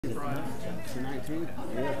19?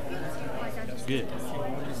 Yeah. That's good.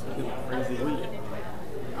 Crazy week.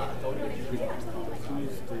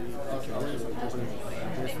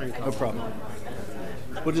 No problem.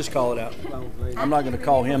 We'll just call it out. I'm not going to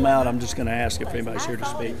call him out. I'm just going to ask if anybody's here to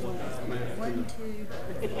speak.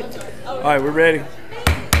 All right, we're ready.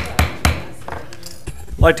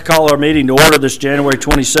 I'd like to call our meeting to order this January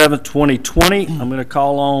 27th, 2020. I'm going to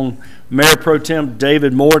call on Mayor Pro Tem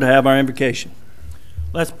David Moore to have our invocation.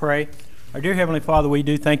 Let's pray. Our dear Heavenly Father, we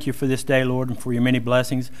do thank you for this day, Lord, and for your many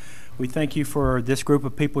blessings. We thank you for this group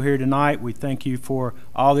of people here tonight. We thank you for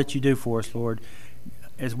all that you do for us, Lord.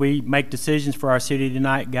 As we make decisions for our city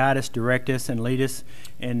tonight, guide us, direct us, and lead us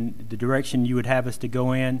in the direction you would have us to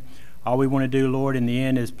go in. All we want to do, Lord, in the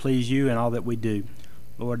end is please you in all that we do.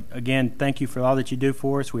 Lord, again, thank you for all that you do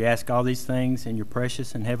for us. We ask all these things in your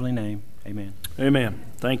precious and heavenly name. Amen. Amen.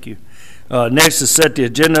 Thank you. Next is set the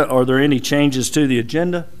agenda. Are there any changes to the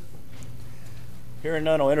agenda? Hearing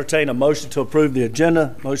none, I'll entertain a motion to approve the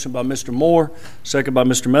agenda. Motion by Mr. Moore, second by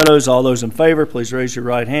Mr. Meadows. All those in favor, please raise your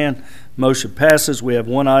right hand. Motion passes. We have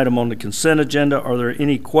one item on the consent agenda. Are there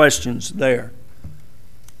any questions there?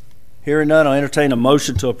 Hearing none, I'll entertain a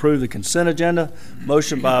motion to approve the consent agenda.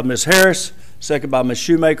 Motion by Ms. Harris, second by Ms.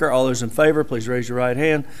 Shoemaker. All those in favor, please raise your right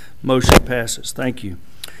hand. Motion passes. Thank you.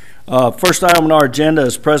 First item on our agenda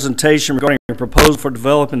is presentation regarding a proposal for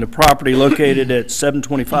developing the property located at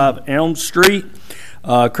 725 Elm Street,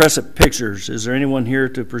 Crescent Pictures. Is there anyone here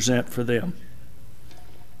to present for them?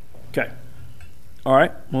 Okay. All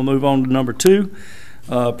right. We'll move on to number two.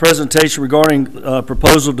 Presentation regarding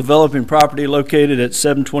proposal developing property located at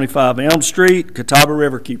 725 Elm Street, Catawba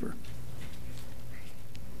Riverkeeper.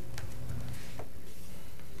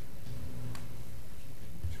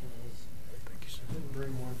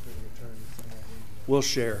 We'll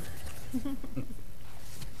share. Thank you.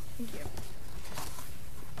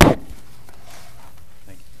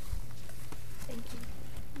 Thank you. Thank you.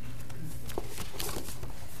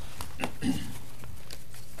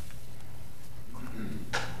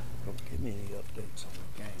 Don't give me any updates on the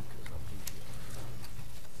game because I'll be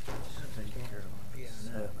here.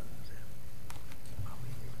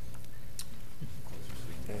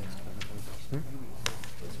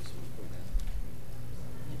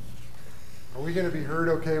 Are we going to be heard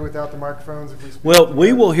okay without the microphones if we speak? Well,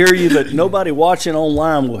 we will hear you, but nobody watching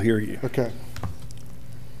online will hear you. Okay.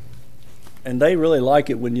 And they really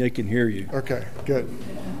like it when they can hear you. Okay, good.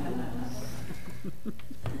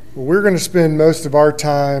 Well, we're going to spend most of our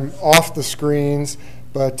time off the screens,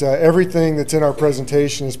 but everything that's in our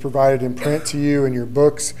presentation is provided in print to you in your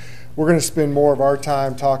books. We're going to spend more of our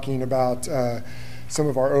time talking about some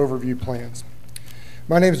of our overview plans.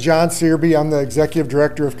 My name is John Searby. I'm the Executive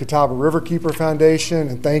Director of Catawba Riverkeeper Foundation,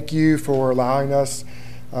 and thank you for allowing us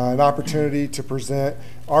an opportunity to present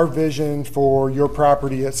our vision for your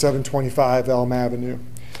property at 725 Elm Avenue.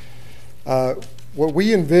 What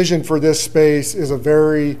we envision for this space is a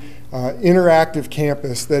very interactive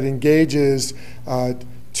campus that engages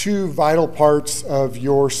two vital parts of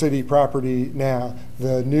your city property now.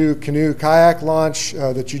 The new canoe kayak launch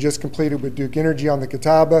that you just completed with Duke Energy on the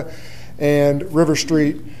Catawba, and River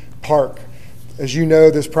Street Park. As you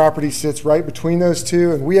know, this property sits right between those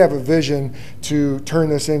two, and we have a vision to turn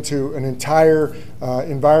this into an entire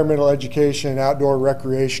environmental education and outdoor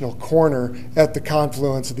recreational corner at the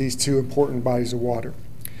confluence of these two important bodies of water.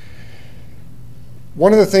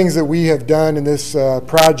 One of the things that we have done in this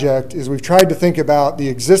project is we've tried to think about the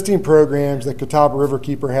existing programs that Catawba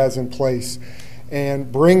Riverkeeper has in place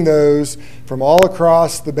and bring those from all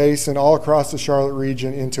across the basin, all across the Charlotte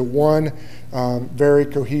region into one very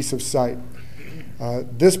cohesive site.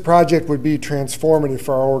 This project would be transformative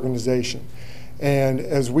for our organization. And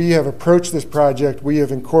as we have approached this project, we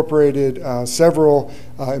have incorporated several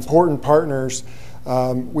important partners.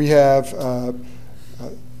 We have a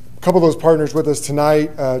couple of those partners with us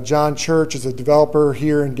tonight. John Church is a developer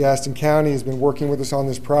here in Gaston County, has been working with us on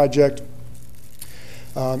this project.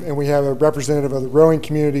 And we have a representative of the rowing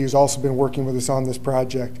community who's also been working with us on this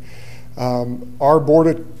project. Our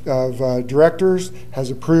board of directors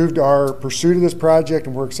has approved our pursuit of this project,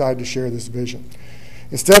 and we're excited to share this vision.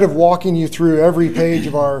 Instead of walking you through every page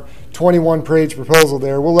of our 21-page proposal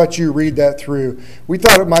there, we'll let you read that through. We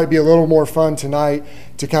thought it might be a little more fun tonight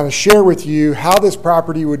to kind of share with you how this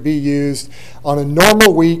property would be used on a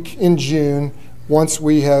normal week in June once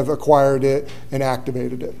we have acquired it and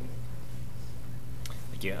activated it.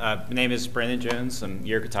 Thank you. My name is Brandon Jones. I'm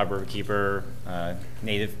your Catawba Riverkeeper,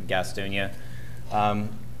 native from Gastonia.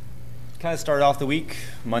 Kind of started off the week,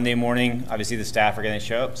 Monday morning. Obviously, the staff are going to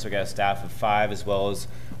show up, so we got a staff of 5 as well as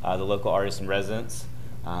the local artists and residents.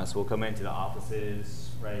 So we'll come into the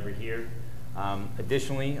offices right over here.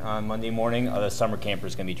 Additionally, on Monday morning, the summer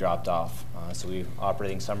campers going to be dropped off. So we're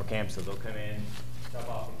operating summer camps, so they'll come in, drop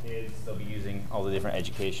off the kids. They'll be using all the different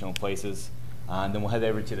educational places. And then we'll head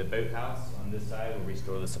over to the boathouse on this side where we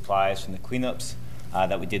store the supplies from the cleanups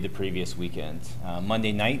that we did the previous weekend.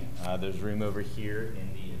 Monday night, there's room over here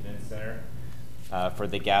in the event center for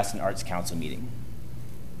the Gaston Arts Council meeting.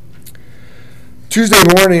 Tuesday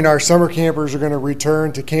morning, our summer campers are going to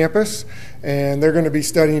return to campus, and they're going to be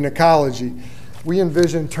studying ecology. We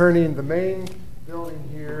envision turning the main building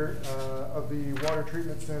here of the water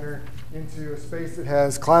treatment center into a space that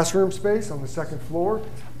has classroom space on the second floor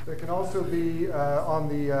that can also be on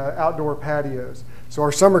the outdoor patios. So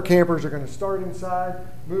our summer campers are going to start inside,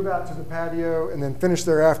 move out to the patio, and then finish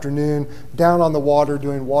their afternoon down on the water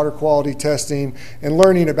doing water quality testing and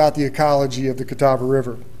learning about the ecology of the Catawba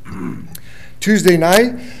River. Tuesday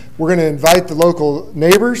night, we're going to invite the local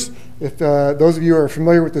neighbors. If those of you are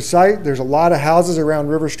familiar with the site, there's a lot of houses around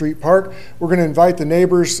River Street Park. We're going to invite the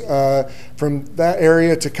neighbors from that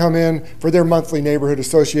area to come in for their monthly neighborhood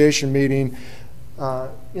association meeting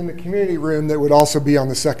in the community room that would also be on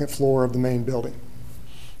the second floor of the main building.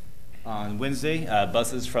 On Wednesday,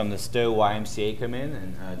 buses from the Stowe YMCA come in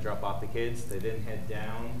and drop off the kids. They then head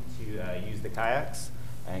down to use the kayaks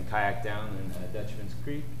and kayak down in Dutchman's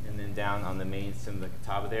Creek and then down on the main stem of the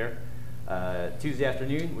Catawba there. Tuesday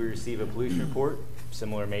afternoon, we receive a pollution report,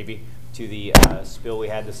 similar maybe to the spill we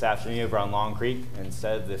had this afternoon over on Long Creek.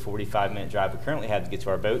 Instead of the 45-minute drive we currently have to get to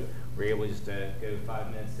our boat, we're able just to go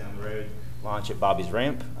 5 minutes down the road, launch at Bobby's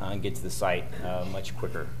Ramp, and get to the site much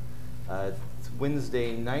quicker.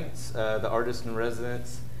 Wednesday nights, the Artist in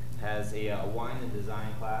Residence has a wine and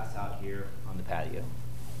design class out here on the patio.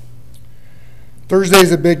 Thursday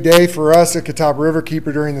is a big day for us at Catawba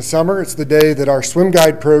Riverkeeper during the summer. It's the day that our swim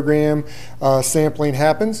guide program sampling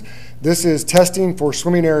happens. This is testing for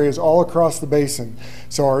swimming areas all across the basin.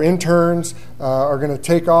 So our interns are going to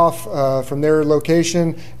take off from their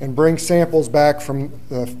location and bring samples back from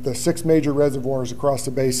the 6 major reservoirs across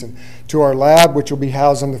the basin to our lab, which will be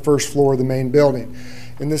housed on the first floor of the main building.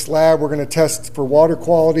 In this lab, we're going to test for water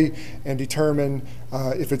quality and determine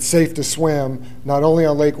if it's safe to swim, not only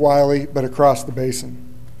on Lake Wylie, but across the basin.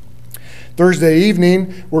 Thursday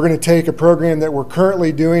evening, we're going to take a program that we're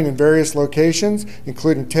currently doing in various locations,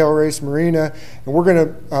 including Tail Race Marina, and we're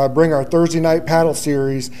going to bring our Thursday night paddle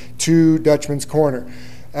series to Dutchman's Corner.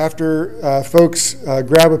 After folks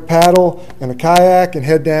grab a paddle and a kayak and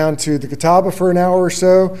head down to the Catawba for an hour or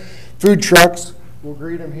so, food trucks will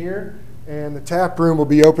greet them here. And the tap room will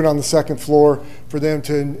be open on the second floor for them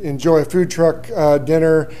to enjoy a food truck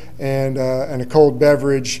dinner and a cold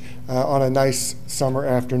beverage on a nice summer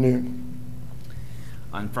afternoon.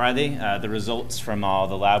 On Friday, the results from all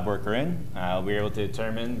the lab work are in. We were able to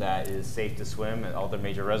determine that it is safe to swim at all the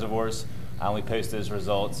major reservoirs. We post those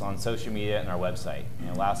results on social media and our website.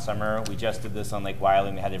 Last summer, we just did this on Lake Wylie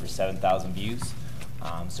and we had over 7,000 views.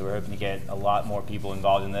 So we're hoping to get a lot more people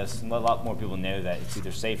involved in this and let a lot more people know that it's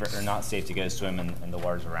either safe or not safe to go swim in the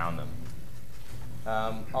waters around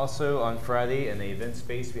them. Also on Friday in the event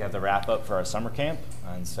space, we have the wrap up for our summer camp.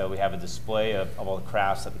 And so we have a display of all the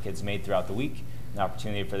crafts that the kids made throughout the week, an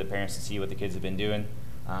opportunity for the parents to see what the kids have been doing.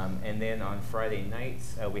 And then on Friday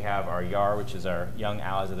nights, we have our YAR, which is our Young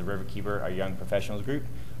Allies of the Riverkeeper, our Young Professionals group.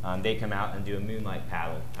 They come out and do a moonlight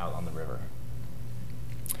paddle out on the river.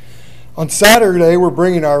 On Saturday, we're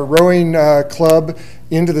bringing our rowing club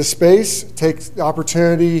into the space, take the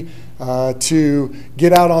opportunity to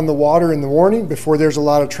get out on the water in the morning before there's a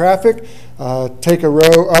lot of traffic, take a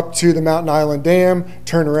row up to the Mountain Island Dam,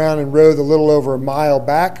 turn around and row the little over a mile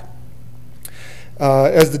back.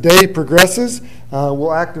 As the day progresses,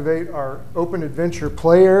 we'll activate our open adventure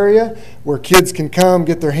play area where kids can come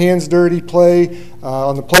get their hands dirty, play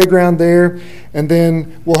on the playground there, and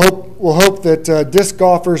then we'll hope that disc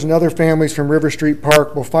golfers and other families from River Street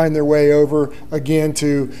Park will find their way over again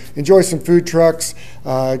to enjoy some food trucks,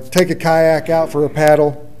 take a kayak out for a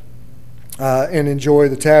paddle, and enjoy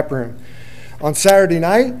the tap room. On Saturday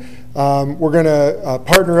night, we're going to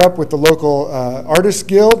partner up with the local Artists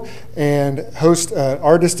Guild and host an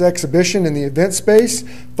artist exhibition in the event space,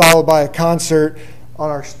 followed by a concert on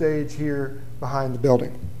our stage here behind the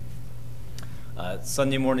building.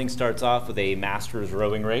 Sunday morning starts off with a Masters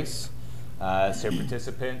rowing race. So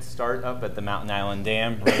participants start up at the Mountain Island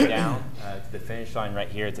Dam, row down to the finish line right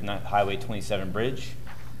here at the Highway 27 bridge.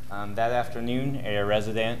 That afternoon, area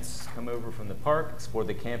residents come over from the park, explore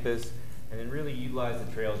the campus, and then really utilize the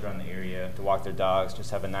trails around the area to walk their dogs,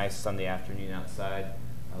 just have a nice Sunday afternoon outside,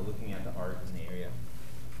 looking at the art in the area.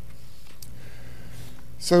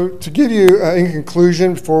 So to give you, in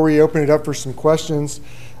conclusion, before we open it up for some questions,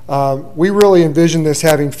 we really envision this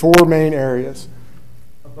having 4 main areas.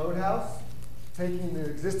 A boathouse, taking the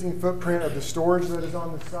existing footprint of the storage that is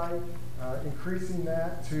on the site, increasing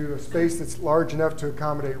that to a space that's large enough to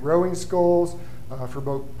accommodate rowing sculls for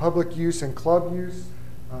both public use and club use,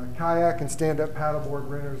 kayak and stand-up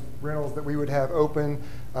paddleboard rentals that we would have open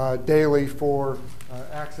daily for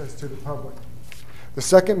access to the public. The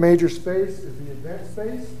second major space is the event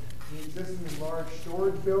space. The existing large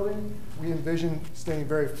storage building, we envision staying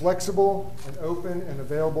very flexible and open and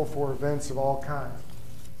available for events of all kinds.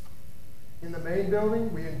 In the main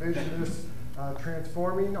building, we envision this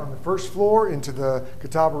transforming on the first floor into the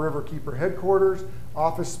Catawba River Keeper headquarters,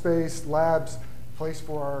 office space, labs, place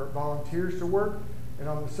for our volunteers to work. And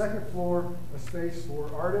on the second floor, a space for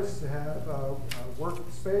artists to have work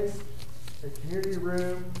space, a community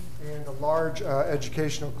room, and a large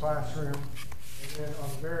educational classroom. And then on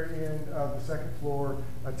the very end of the second floor,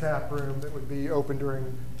 a tap room that would be open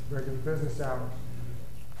during regular business hours.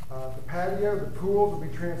 The patio, the pool will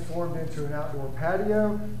be transformed into an outdoor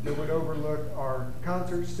patio that would overlook our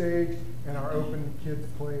concert stage and our open kids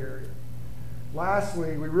play area.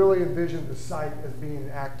 Lastly, we really envision the site as being an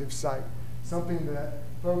active site, something that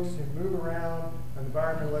folks can move around, an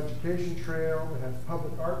environmental education trail that has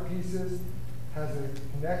public art pieces, has a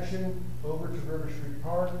connection over to River Street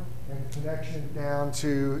Park, and a connection down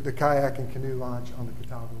to the kayak and canoe launch on the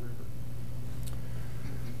Catawba River.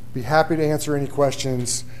 Be happy to answer any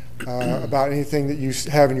questions about anything that you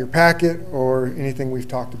have in your packet or anything we've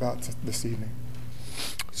talked about this evening.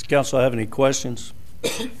 Does council have any questions?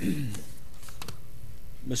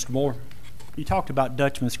 Mr. Moore? You talked about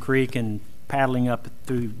Dutchman's Creek and paddling up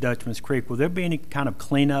through Dutchman's Creek. Will there be any kind of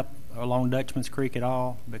cleanup along Dutchman's Creek at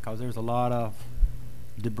all? Because there's a lot of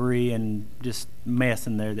debris and just mess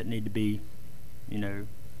in there that need to be,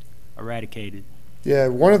 eradicated. Yeah,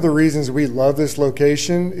 one of the reasons we love this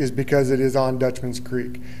location is because it is on Dutchman's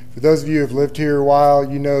Creek. For those of you who have lived here a while,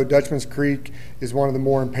 you know Dutchman's Creek is one of the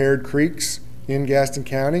more impaired creeks in Gaston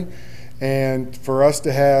County. And for us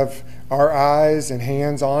to have our eyes and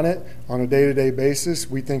hands on it on a day-to-day basis,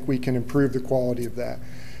 we think we can improve the quality of that.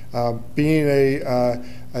 Being a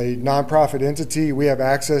nonprofit entity, we have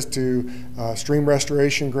access to stream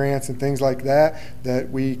restoration grants and things like that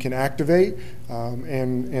we can activate.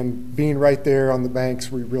 And being right there on the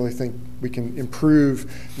banks, we really think we can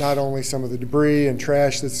improve not only some of the debris and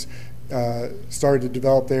trash that's started to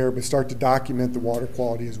develop there, but start to document the water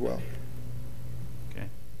quality as well. Okay,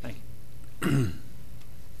 thank you.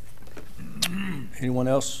 Anyone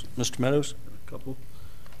else? Mr. Meadows? A couple.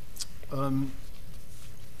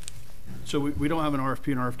 So we don't have an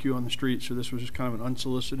RFP and RFQ on the street, so this was just kind of an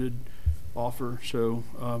unsolicited offer. So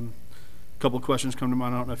a couple of questions come to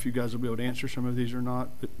mind. I don't know if you guys will be able to answer some of these or not,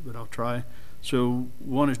 but I'll try. So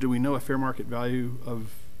one is, do we know a fair market value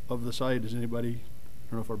of the site? Does anybody,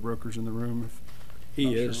 I don't know if our broker's in the room.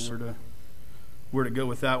 He is. Sure where to go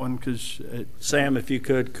with that one, because Sam, if you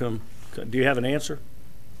could come. Do you have an answer?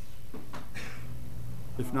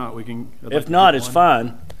 if not, we can. If not, it's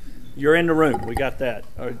fine. You're in the room. We got that.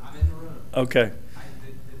 I'm in the room. Okay.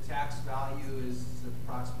 The tax value is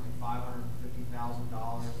approximately $550,000.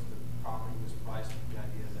 The property was priced with the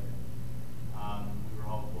idea that we were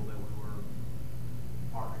hopeful that we were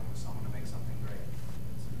partnering with someone to make something great.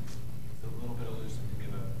 It's a little bit elusive to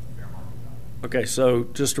give a fair market value. Okay, so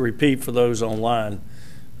just to repeat for those online,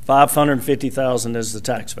 $550,000 is the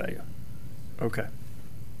tax value. Okay.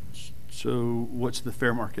 So what's the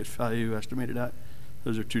fair market value estimated at?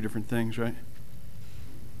 Those are two different things, right?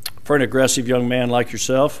 For an aggressive young man like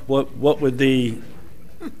yourself, what would the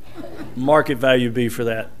market value be for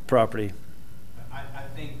that property? I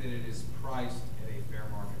think that it is priced at a fair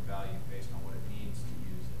market value based on what it needs to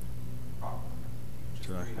use it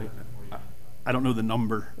properly. I don't know the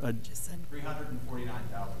number.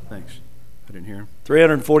 $349,000. Thanks. I didn't hear him.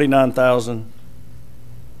 $349,000.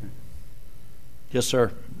 Yes,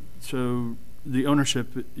 sir. So the ownership,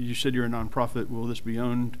 you said you're a nonprofit. Will this be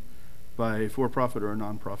owned by a for-profit or a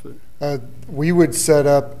nonprofit? We would set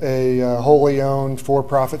up a wholly owned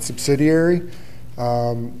for-profit subsidiary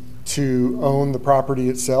to own the property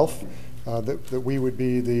itself, that we would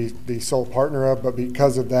be the sole partner of, but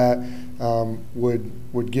because of that,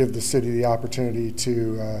 would give the city the opportunity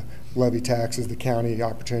to levy taxes, the county the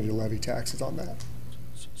opportunity to levy taxes on that.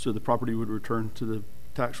 So the property would return to the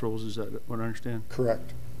tax rolls, is that what I understand?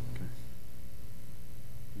 Correct. Okay.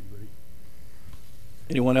 Anybody?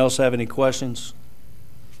 Anyone else have any questions?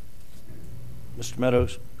 Mr.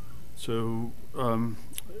 Meadows? So,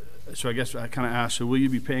 so I guess I kind of asked, so will you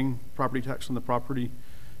be paying property tax on the property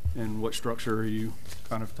And what structure are you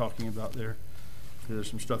kind of talking about there? There's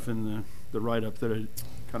some stuff in the write-up that I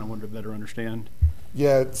kind of wanted to better understand.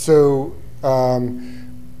 Yeah, so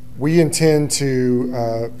we intend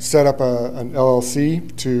to set up an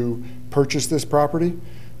LLC to purchase this property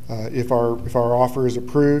if our offer is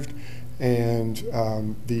approved, and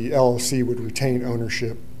the LLC would retain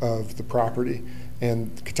ownership of the property.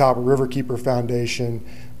 And the Catawba Riverkeeper Foundation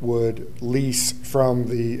would lease from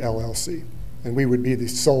the LLC, and we would be the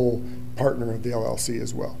sole partner of the LLC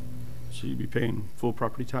as well. So you'd be paying full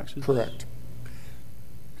property taxes? Correct.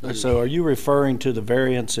 So are you referring to the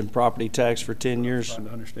variance in property tax for 10 years? Trying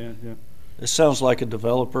to understand, yeah. It sounds like a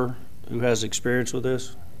developer who has experience with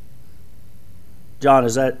this. John,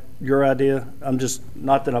 is that your idea? I'm just,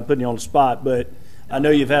 not that I'm putting you on the spot, but I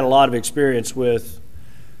know you've had a lot of experience with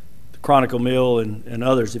the Chronicle Mill and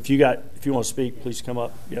others. If you want to speak, please come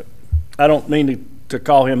up. Yep. I don't mean to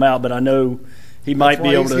call him out, but I know he might be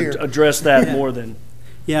able to address that more than.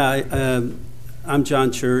 Yeah, I'm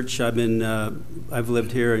John Church. I've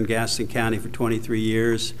lived here in Gaston County for 23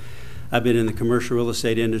 years. I've been in the commercial real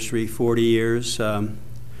estate industry 40 years.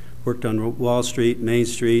 Worked on Wall Street, Main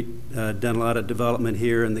Street, done a lot of development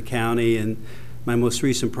here in the county, and my most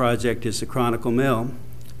recent project is the Chronicle Mill.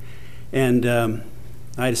 And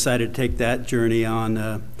I decided to take that journey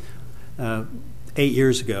on 8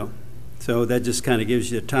 years ago. So that just kind of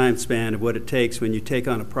gives you a time span of what it takes when you take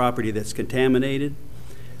on a property that's contaminated.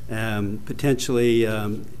 Potentially,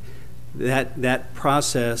 that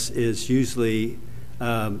process is usually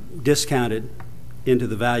discounted into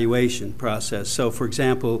the valuation process. So, for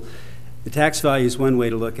example, the tax value is one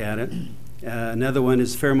way to look at it. Another one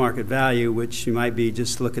is fair market value, which you might be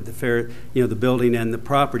just look at the building and the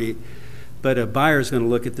property. But a buyer is going to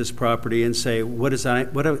look at this property and say, what is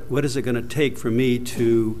it going to take for me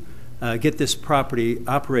to get this property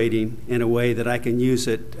operating in a way that I can use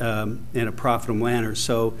it in a profitable manner.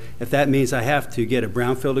 So if that means I have to get a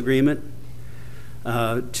brownfield agreement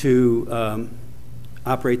to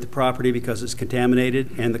operate the property because it's contaminated,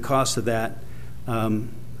 and the cost of that,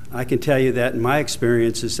 I can tell you that in my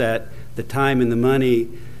experience is that the time and the money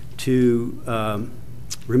to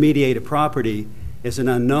remediate a property is an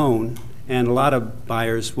unknown, and a lot of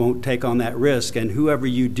buyers won't take on that risk. And whoever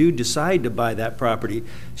you do decide to buy that property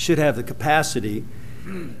should have the capacity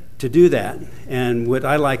to do that. And what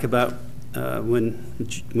I like about when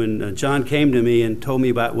John came to me and told me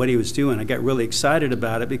about what he was doing, I got really excited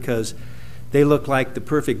about it because they look like the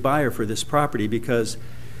perfect buyer for this property because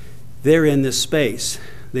they're in this space.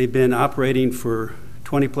 They've been operating for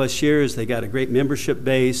 20 plus years. They got a great membership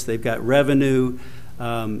base. They've got revenue.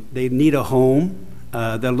 They need a home.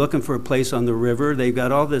 They're looking for a place on the river. They've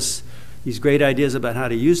got all these great ideas about how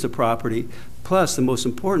to use the property. Plus, the most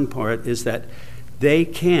important part is that they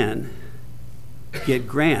can get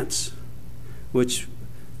grants, which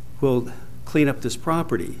will clean up this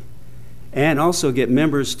property, and also get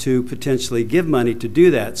members to potentially give money to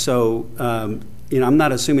do that. So, I'm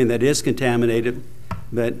not assuming that it is contaminated,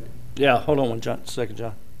 but yeah. Hold on one second,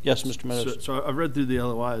 John. Yes, Mr. Meadows. So I've read through the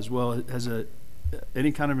LOI as well. Has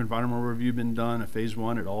any kind of environmental review been done, a phase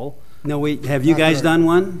one at all? No, have you guys done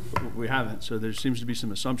one? We haven't. So there seems to be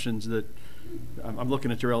some assumptions that I'm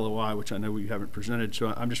looking at your LOI, which I know we haven't presented.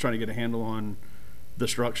 So I'm just trying to get a handle on the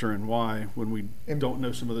structure and why when we don't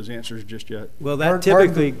know some of those answers just yet. Well, that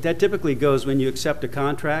typically goes when you accept a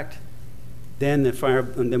contract. Then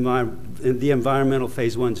the environmental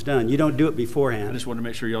phase one's done. You don't do it beforehand. I just wanted to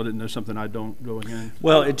make sure y'all didn't know something I don't going in.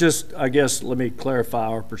 Well, I guess, let me clarify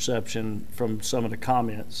our perception from some of the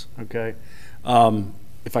comments, okay?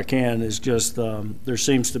 If I can, is just there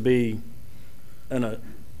seems to be, an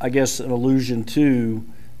allusion to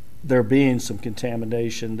there being some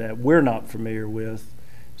contamination that we're not familiar with.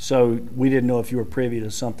 So we didn't know if you were privy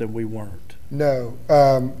to something we weren't. No,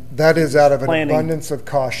 that is out of an Planning. abundance of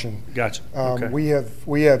caution. Gotcha. Okay.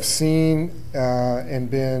 We have seen and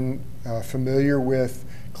been familiar with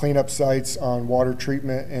cleanup sites on water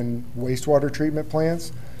treatment and wastewater treatment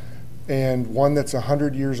plants, and one that's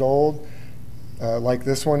 100 years old, like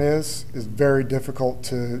this one is very difficult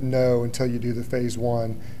to know until you do the phase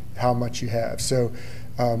one how much you have. So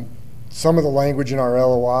some of the language in our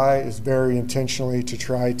LOI is very intentionally to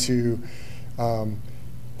try to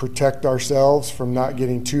protect ourselves from not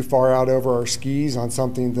getting too far out over our skis on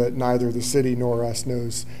something that neither the city nor us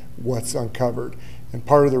knows what's uncovered. And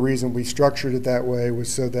part of the reason we structured it that way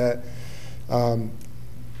was so that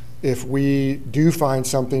if we do find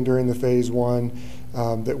something during the phase one,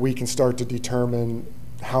 that we can start to determine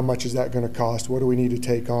how much is that going to cost, what do we need to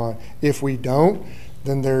take on. If we don't,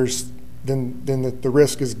 then the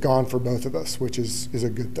risk is gone for both of us, which is a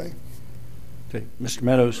good thing. Okay, Mr.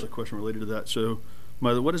 Meadows? Another question related to that. So,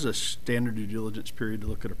 Mother, what is a standard due diligence period to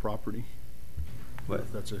look at a property? What?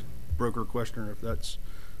 If that's a broker question or if that's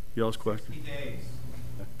y'all's question. 60 days.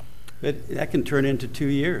 But that can turn into 2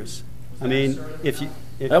 years. I mean, if you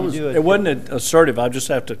That was, do it wasn't assertive. I just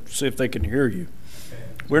have to see if they can hear you.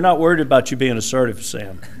 We're not worried about you being assertive,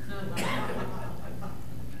 Sam.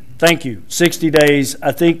 Thank you. 60 days.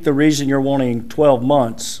 I think the reason you're wanting 12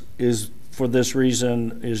 months is for this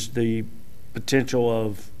reason, is the potential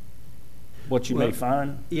of what you may Well,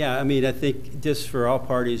 find. Yeah, I mean, I think just for all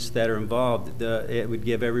parties that are involved, it would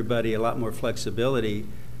give everybody a lot more flexibility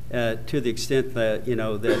to the extent that, you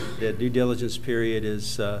know, that the due diligence period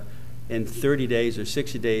is in 30 days or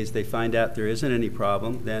 60 days, they find out there isn't any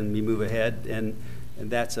problem, then we move ahead, and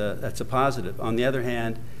that's a positive. On the other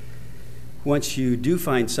hand, once you do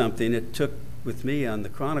find something, it took, with me on the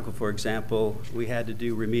Chronicle, for example, we had to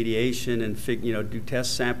do remediation and do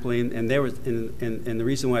test sampling, and there was, and the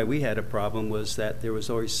reason why we had a problem was that there was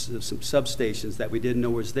always some substations that we didn't know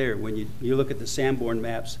was there. When you look at the Sanborn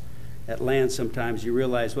maps at land, sometimes you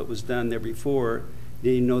realize what was done there before,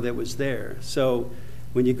 you didn't know that was there. So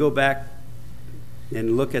when you go back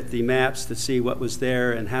and look at the maps to see what was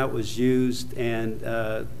there and how it was used, and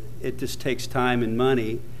it just takes time and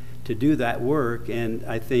money to do that work, and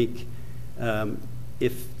I think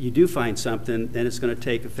if you do find something, then it's going to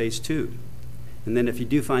take a phase 2. And then if you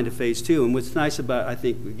do find a phase 2, and what's nice about, I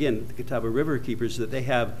think, again, the Catawba River Keepers, that they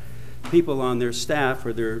have people on their staff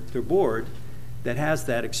or their board that has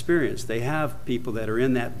that experience. They have people that are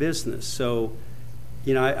in that business. So,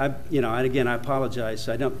 and again, I apologize.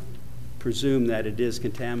 I don't presume that it is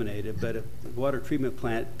contaminated, but a water treatment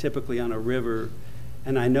plant typically on a river,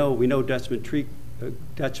 and we know Dutchman's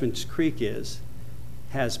Creek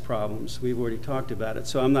has problems. We've already talked about it.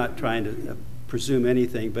 So I'm not trying to presume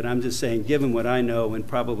anything, but I'm just saying, given what I know, and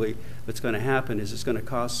probably what's going to happen is it's going to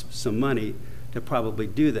cost some money to probably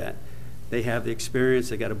do that. They have the experience.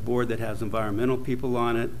 They got a board that has environmental people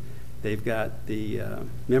on it. They've got the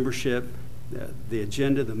membership, the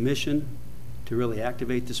agenda, the mission to really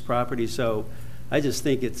activate this property. So I just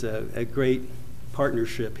think it's a great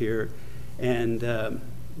partnership here, and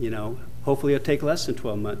hopefully it'll take less than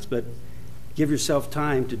 12 months, but give yourself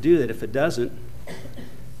time to do that. If it doesn't,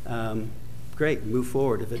 great, move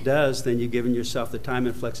forward. If it does, then you've given yourself the time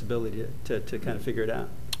and flexibility to kind of figure it out.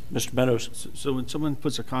 Mr. Meadows? So when someone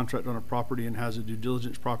puts a contract on a property and has a due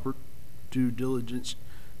diligence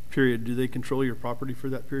period, do they control your property for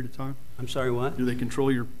that period of time? I'm sorry, what? Do they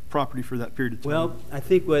control your property for that period of time? Well, I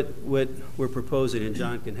think what we're proposing, and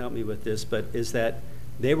John can help me with this, but is that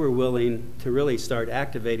they were willing to really start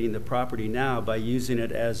activating the property now by using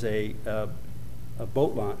it as a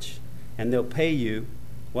boat launch, and they'll pay you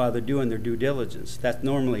while they're doing their due diligence. That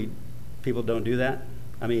normally people don't do that.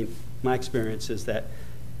 I mean, my experience is that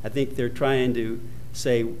I think they're trying to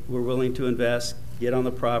say we're willing to invest, get on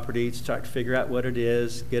the property, start to figure out what it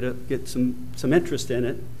is, get some interest in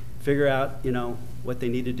it, figure out what they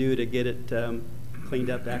need to do to get it cleaned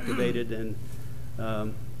up, activated, and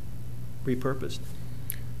repurposed.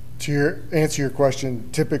 To answer your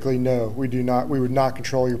question, typically, no, we do not. We would not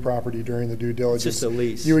control your property during the due diligence. It's just a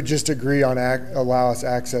lease. You would just agree on allow us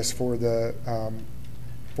access for the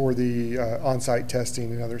on-site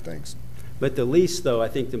testing and other things. But the lease, though, I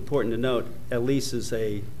think it's important to note, a lease is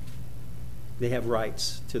they have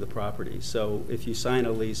rights to the property. So if you sign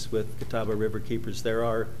a lease with Catawba River Keepers,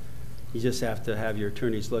 you just have to have your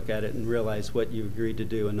attorneys look at it and realize what you agreed to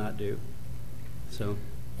do and not do. So.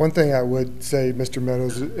 One thing I would say, Mr.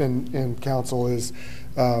 Meadows and council, is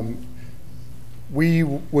we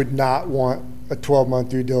would not want a 12-month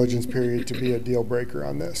due diligence period to be a deal breaker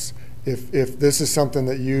on this. If this is something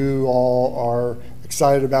that you all are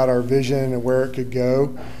excited about our vision and where it could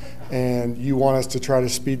go, and you want us to try to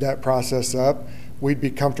speed that process up, we'd be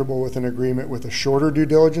comfortable with an agreement with a shorter due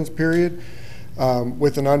diligence period,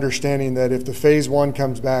 with an understanding that if the phase 1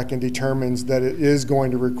 comes back and determines that it is going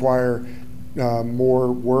to require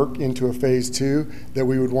more work into a phase 2, that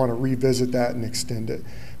we would want to revisit that and extend it.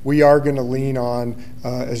 We are going to lean on,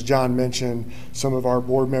 as John mentioned, some of our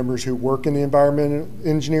board members who work in the environmental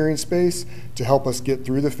engineering space to help us get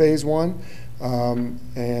through the phase 1.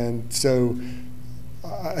 And so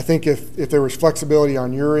I think if there was flexibility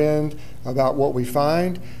on your end about what we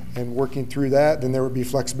find and working through that, then there would be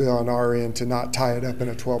flexibility on our end to not tie it up in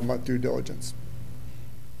a 12-month due diligence.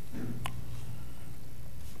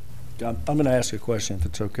 I'm going to ask a question, if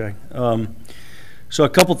it's okay. So a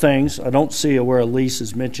couple things. I don't see where a lease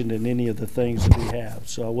is mentioned in any of the things that we have.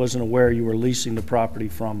 So I wasn't aware you were leasing the property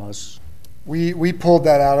from us. We pulled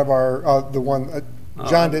that out of our the one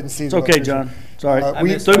John didn't see It's the okay, most John. recent. Sorry.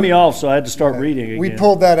 We- It threw me off, so I had to start reading again. We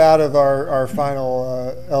pulled that out of our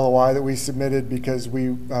final LOI that we submitted because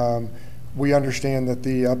we understand that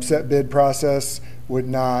the upset bid process would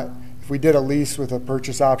not, if we did a lease with a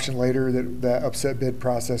purchase option later, that upset bid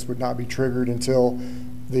process would not be triggered until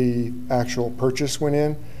the actual purchase went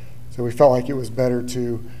in. So we felt like it was better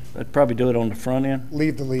to I'd probably do it on the front end.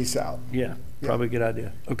 leave the lease out. Yeah, probably a good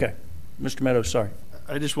idea. Okay. Mr. Meadows, sorry.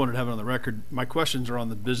 I just wanted to have it on the record. My questions are on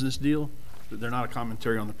the business deal. They're not a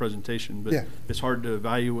commentary on the presentation, but Yeah. it's hard to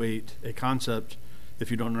evaluate a concept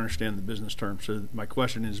if you don't understand the business terms. So my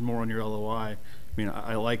question is more on your LOI. I mean,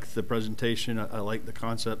 I like the presentation. I like the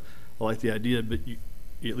concept. I like the idea, but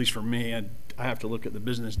at least for me, I have to look at the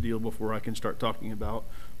business deal before I can start talking about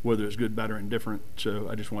whether it's good, better, and different. So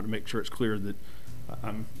I just want to make sure it's clear that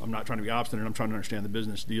I'm not trying to be obstinate. I'm trying to understand the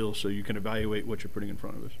business deal so you can evaluate what you're putting in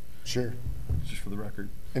front of us. Sure. Just for the record.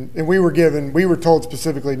 And we were told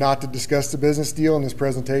specifically not to discuss the business deal in this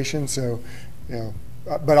presentation, so,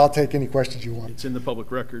 but I'll take any questions you want. It's in the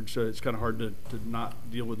public record, so it's kind of hard to not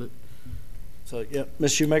deal with it. So, yeah,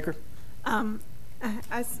 Ms. Shoemaker?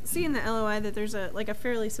 I see in the LOI that there's a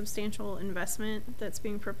fairly substantial investment that's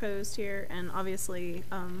being proposed here, and obviously,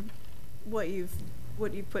 what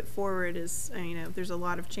you've put forward is, there's a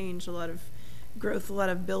lot of change, a lot of growth, a lot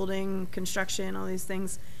of building, construction, all these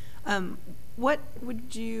things. What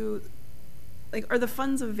would you, are the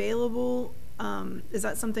funds available? Is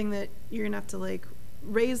that something that you're gonna have to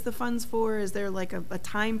raise the funds for? Is there a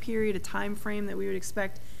time period, a time frame that we would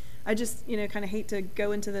expect? I just, kind of hate to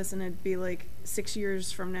go into this and it'd be 6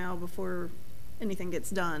 years from now before anything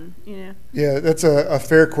gets done, Yeah, that's a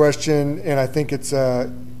fair question, and I think it's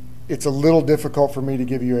a little difficult for me to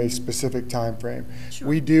give you a specific time frame. Sure.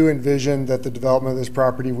 We do envision that the development of this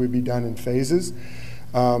property would be done in phases.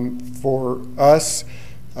 For us,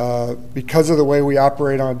 because of the way we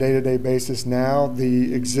operate on a day-to-day basis now,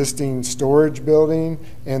 the existing storage building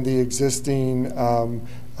and the existing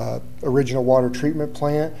original water treatment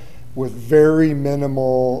plant with very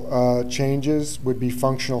minimal changes would be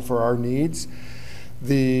functional for our needs.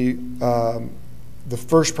 The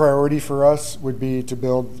first priority for us would be to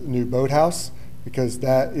build a new boathouse, because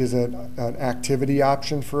that is an activity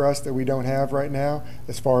option for us that we don't have right now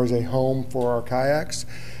as far as a home for our kayaks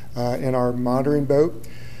and our monitoring boat.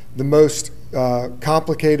 The most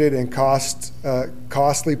complicated and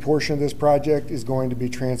costly portion of this project is going to be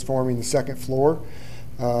transforming the second floor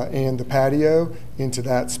and the patio into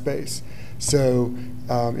that space. So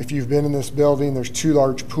if you've been in this building, there's 2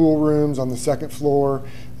 large pool rooms on the second floor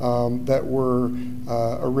that were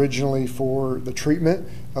originally for the treatment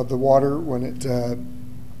of the water when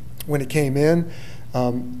it came in.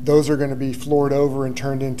 Those are going to be floored over and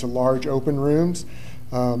turned into large open rooms.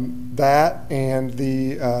 That and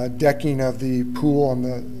the decking of the pool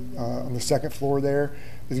on the second floor there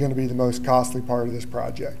is going to be the most costly part of this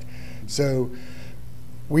project. So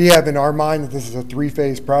we have in our mind that this is a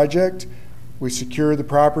 3-phase project. We secure the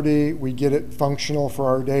property, we get it functional for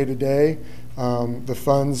our day-to-day. The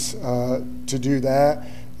funds to do that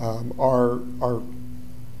are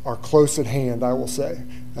close at hand, I will say.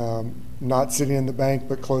 Not sitting in the bank,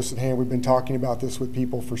 but close at hand. We've been talking about this with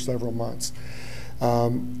people for several months.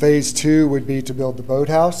 Phase 2 would be to build the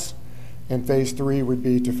boathouse, and phase 3 would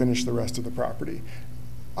be to finish the rest of the property.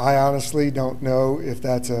 I honestly don't know if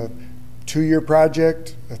that's a 2-year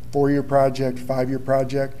project, a 4-year project, 5-year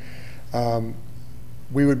project.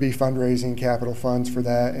 We would be fundraising capital funds for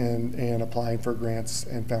that and applying for grants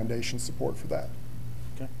and foundation support for that.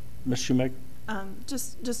 Okay. Ms. Shoemaker?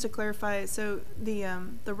 Just to clarify, so the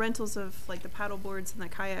rentals of the paddle boards and the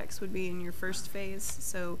kayaks would be in your first phase,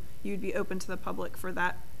 so you'd be open to the public for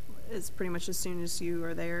that as pretty much as soon as you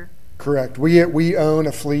are there? Correct. We own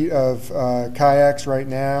a fleet of kayaks right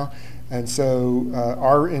now, and so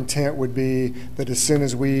our intent would be that as soon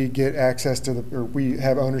as we get access to or we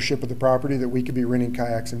have ownership of the property, that we could be renting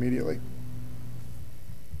kayaks immediately.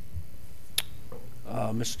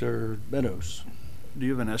 Mr. Meadows? Do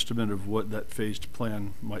you have an estimate of what that phased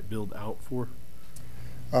plan might build out for?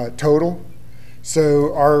 Total.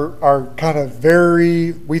 So our kind of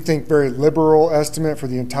we think very liberal estimate for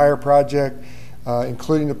the entire project,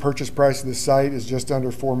 including the purchase price of the site, is just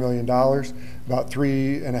under $4 million. About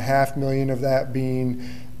 $3.5 million of that being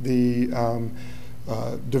the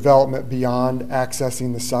development beyond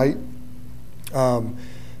accessing the site.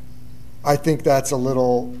 I think that's a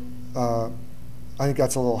little. I think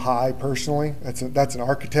that's a little high personally. That's an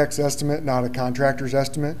architect's estimate, not a contractor's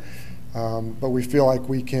estimate. But we feel like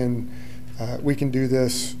we can do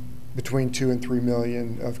this between $2 and $3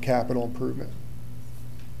 million of capital improvement.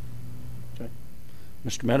 Okay.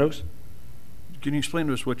 Mr. Meadows? Can you explain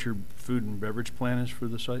to us what your food and beverage plan is for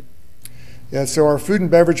the site? Yeah, so our food and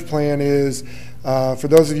beverage plan is, for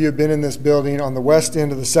those of you who have been in this building, on the west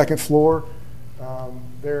end of the second floor,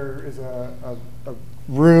 there is a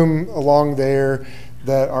room along there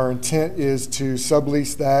that our intent is to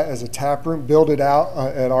sublease that as a tap room, build it out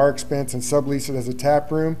at our expense and sublease it as a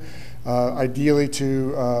tap room, ideally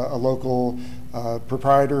to a local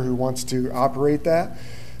proprietor who wants to operate that.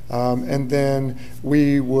 And then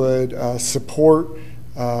we would support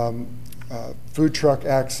food truck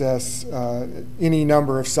access, any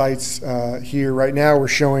number of sites here. Right now we're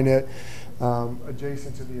showing it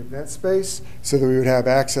adjacent to the event space so that we would have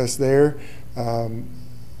access there.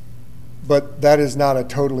 But that is not a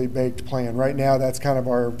totally baked plan. Right now that's kind of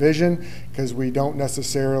our vision because we don't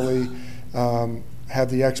necessarily have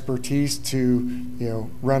the expertise to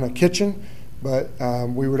run a kitchen, but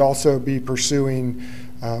we would also be pursuing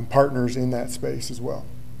partners in that space as well.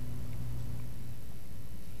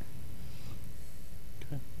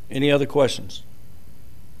 Any other questions?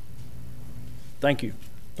 Thank you.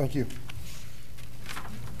 Thank you.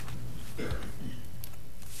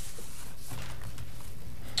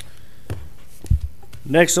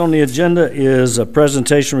 Next on the agenda is a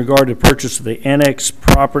presentation regarding the purchase of the annex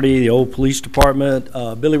property, the old police department.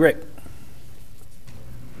 Billy Rick.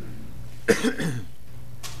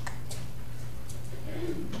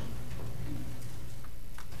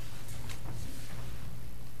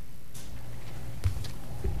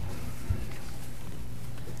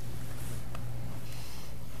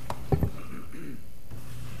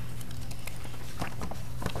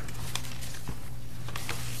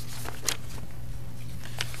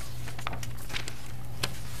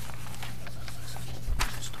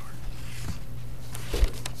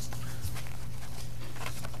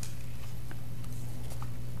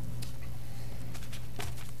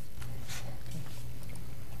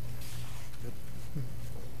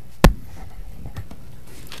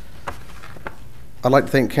 I'd like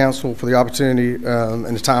to thank council for the opportunity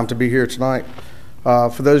and the time to be here tonight.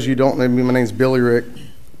 For those of you who don't know me, my name is Billy Rick.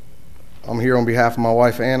 I'm here on behalf of my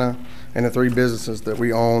wife, Anna, and the 3 businesses that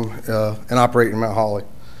we own and operate in Mount Holly.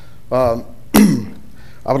 I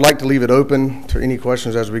would like to leave it open to any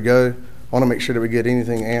questions as we go. I want to make sure that we get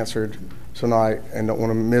anything answered tonight and don't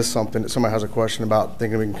want to miss something that somebody has a question about,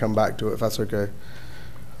 thinking we can come back to it, if that's okay.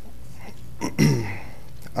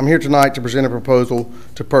 I'm here tonight to present a proposal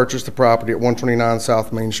to purchase the property at 129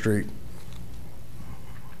 South Main Street.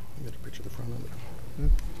 Get a picture of the front of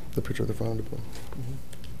it. The picture of the front of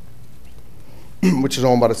it. Which is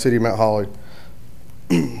owned by the city of Mount Holly.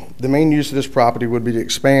 The main use of this property would be to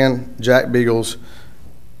expand Jack Beagle's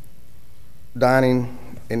dining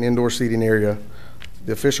and indoor seating area.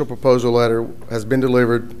 The official proposal letter has been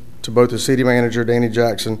delivered to both the city manager, Danny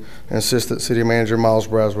Jackson, and assistant city manager, Miles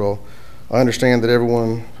Braswell. I understand that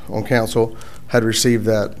everyone on council had received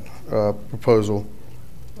that proposal.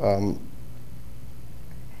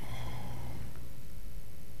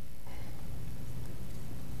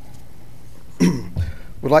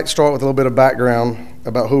 We'd like to start with a little bit of background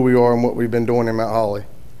about who we are and what we've been doing in Mount Holly.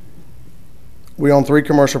 We own 3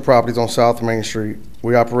 commercial properties on South Main Street.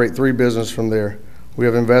 We operate 3 businesses from there. We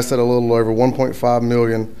have invested a little over $1.5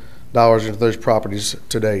 million into those properties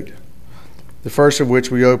to date. The first of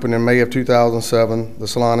which we opened in May of 2007, the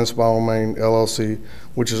Salon and Spa on Main LLC,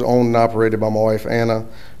 which is owned and operated by my wife, Anna,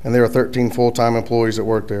 and there are 13 full-time employees that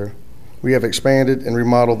work there. We have expanded and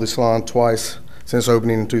remodeled the salon twice since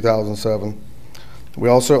opening in 2007. We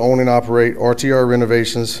also own and operate RTR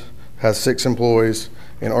Renovations, has 6 employees,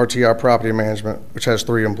 and RTR Property Management, which has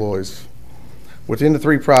 3 employees. Within the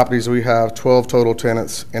 3 properties, we have 12 total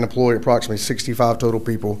tenants and employ approximately 65 total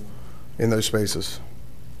people in those spaces.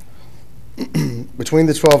 Between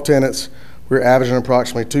the 12 tenants, we're averaging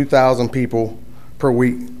approximately 2,000 people per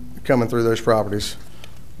week coming through those properties.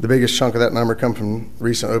 The biggest chunk of that number comes from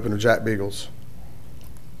recent opening of Jack Beagle's.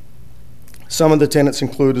 Some of the tenants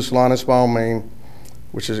include the Salon and Spa on Main,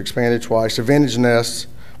 which has expanded twice, the Vintage Nest,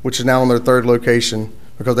 which is now on their 3rd location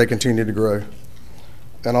because they continue to grow,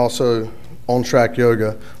 and also On Track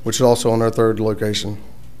Yoga, which is also on their 3rd location.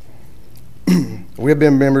 We have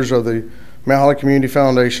been members of the Mount Holly Community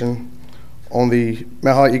Foundation, on the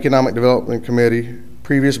Mount Holly Economic Development Committee,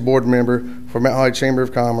 previous board member for Mount Holly Chamber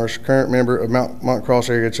of Commerce, current member of Mount Cross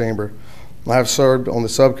Area Chamber. I have served on the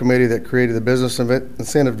subcommittee that created the Business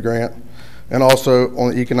Incentive Grant, and also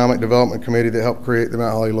on the Economic Development Committee that helped create the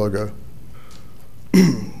Mount Holly logo.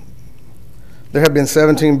 There have been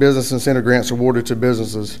 17 business incentive grants awarded to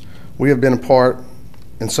businesses. We have been a part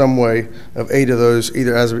in some way of 8 of those,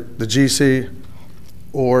 either as the GC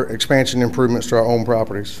or expansion improvements to our own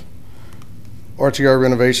properties. RTR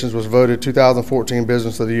Renovations was voted 2014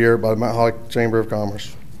 Business of the Year by the Mount Holly Chamber of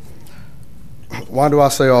Commerce. Why do I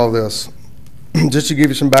say all this? Just to give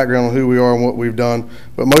you some background on who we are and what we've done,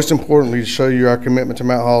 but most importantly, to show you our commitment to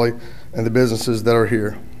Mount Holly and the businesses that are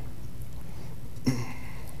here.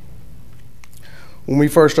 When we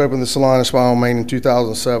first opened the Salon and Spa on Main in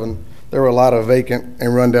 2007, there were a lot of vacant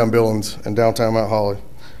and rundown buildings in downtown Mount Holly.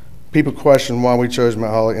 People questioned why we chose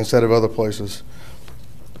Mount Holly instead of other places.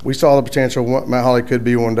 We saw the potential of what Mount Holly could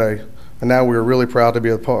be one day, and now we are really proud to be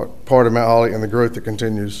a part of Mount Holly and the growth that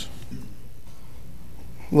continues.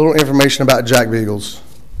 A little information about Jack Beagles.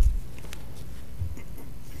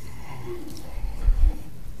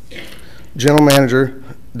 General Manager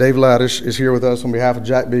Dave Laddish is here with us on behalf of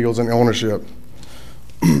Jack Beagles and ownership.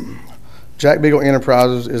 Jack Beagle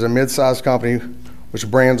Enterprises is a mid-sized company which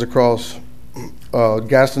brands across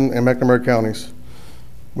Gaston and Mecklenburg counties.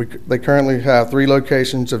 They currently have 3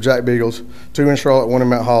 locations of Jack Beagles, 2 in Charlotte, 1 in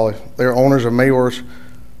Mount Holly. They are owners of Mayors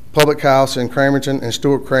Public House in Cramerton and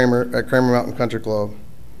Stuart Kramer at Kramer Mountain Country Club.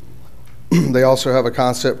 They also have a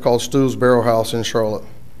concept called Stu's Barrel House in Charlotte.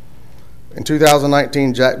 In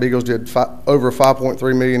 2019, Jack Beagles did over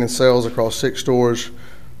 $5.3 million in sales across 6 stores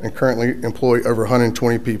and currently employ over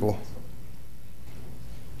 120 people.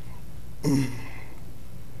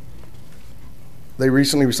 They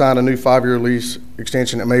recently signed a new 5-year lease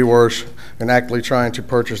extension at Mayworth and actively trying to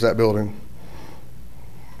purchase that building.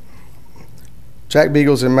 Jack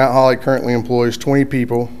Beagles in Mount Holly currently employs 20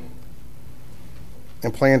 people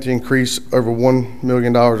and plan to increase over $1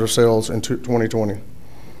 million of sales in 2020.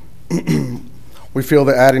 We feel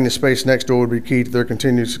that adding the space next door would be key to their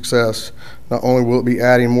continued success. Not only will it be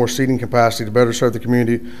adding more seating capacity to better serve the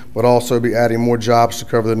community, but also be adding more jobs to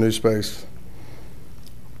cover the new space.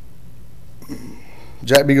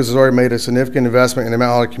 Jack Beagles has already made a significant investment in the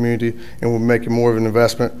Mount Holly community and will be making more of an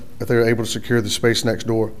investment if they are able to secure the space next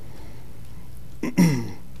door.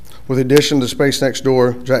 With the addition to space next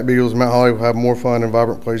door, Jack Beagles Mount Holly will have more fun and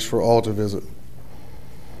vibrant place for all to visit.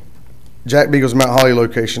 Jack Beagles Mount Holly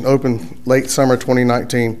location opened late summer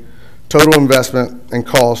 2019. Total investment and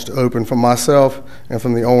cost to open from myself and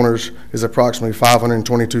from the owners is approximately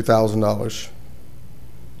 $522,000.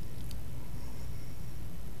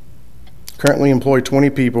 Currently employ 20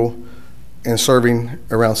 people and serving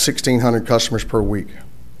around 1,600 customers per week,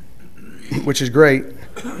 which is great.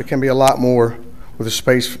 It can be a lot more with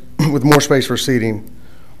with more space for seating.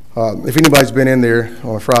 If anybody's been in there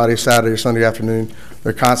on a Friday, Saturday, or Sunday afternoon,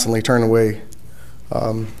 they're constantly turning away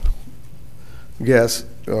guests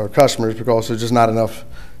or customers because there's just not enough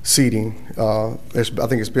seating. I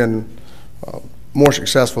think it's been more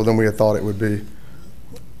successful than we had thought it would be.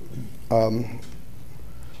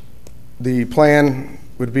 The plan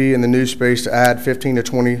would be in the new space to add 15 to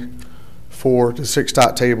 24 to 6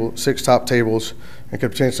 top tables and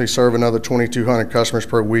could potentially serve another 2,200 customers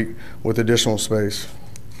per week with additional space.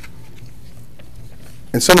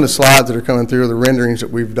 And some of the slides that are coming through are the renderings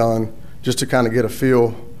that we've done just to kind of get a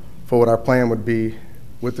feel for what our plan would be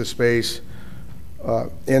with the space,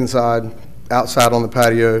 inside, outside on the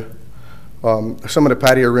patio. Some of the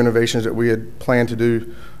patio renovations that we had planned to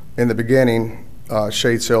do in the beginning,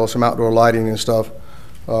 shade sail, some outdoor lighting and stuff,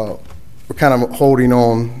 we're kind of holding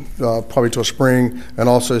on probably till spring and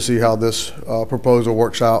also see how this proposal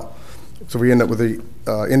works out. So if we end up with the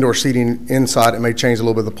indoor seating inside, it may change a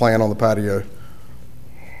little bit of the plan on the patio.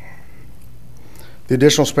 The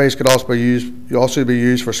additional space could also be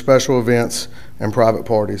used for special events and private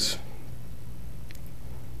parties.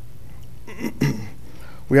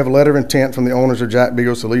 We have a letter of intent from the owners of Jack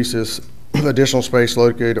Beagles to lease this additional space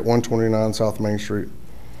located at 129 South Main Street.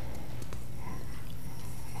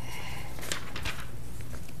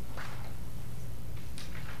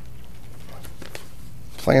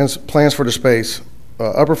 Plans for the space.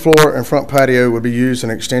 Upper floor and front patio would be used in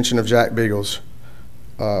extension of Jack Beagles.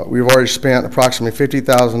 We've already spent approximately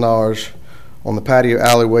 $50,000 on the patio,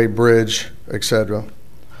 alleyway, bridge, etc.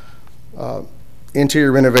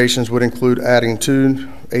 Interior renovations would include adding 2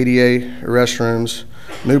 ADA restrooms,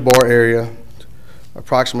 new bar area,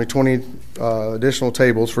 approximately 20 additional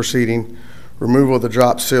tables for seating, removal of the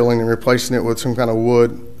drop ceiling and replacing it with some kind of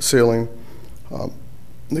wood ceiling,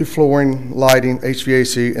 new flooring, lighting,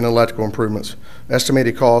 HVAC, and electrical improvements.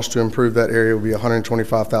 Estimated cost to improve that area will be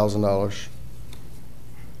 $125,000.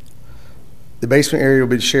 The basement area will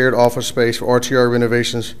be shared office space for RTR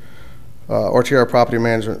renovations, RTR property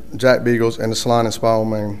management, Jack Beagles, and the Salon and Spa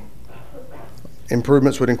on Main.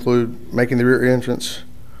 Improvements would include making the rear entrance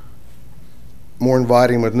more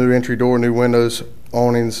inviting with new entry door, new windows,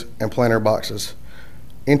 awnings, and planter boxes.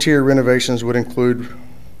 Interior renovations would include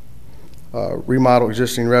remodel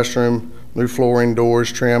existing restroom, new flooring,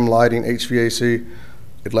 doors, trim, lighting, HVAC,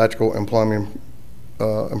 electrical, and plumbing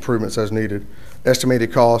improvements as needed.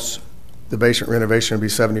 Estimated costs, the basement renovation would be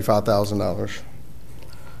 $75,000.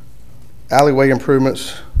 Alleyway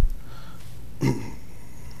improvements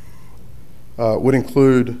would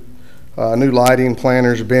include new lighting,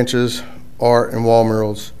 planters, benches, art, and wall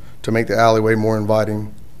murals to make the alleyway more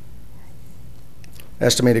inviting.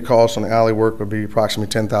 Estimated cost on the alley work would be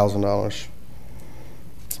approximately $10,000.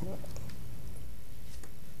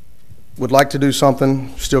 Would like to do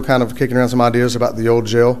something, still kind of kicking around some ideas about the old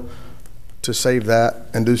jail, to save that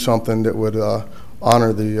and do something that would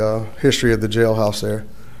honor the history of the jailhouse there.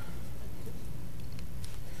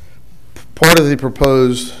 Part of the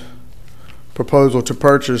proposal to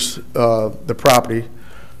purchase the property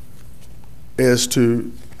is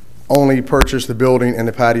to only purchase the building and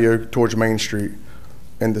the patio towards Main Street,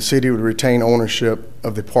 and the city would retain ownership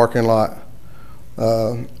of the parking lot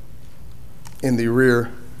in the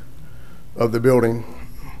rear of the building.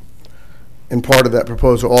 And part of that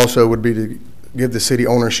proposal also would be to give the city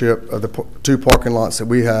ownership of the two parking lots that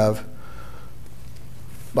we have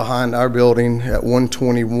behind our building at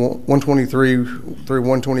 123 through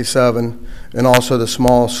 127, and also the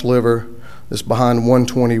small sliver that's behind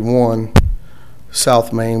 121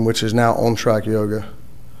 South Main, which is now On Track Yoga.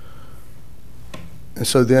 And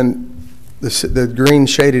so then the green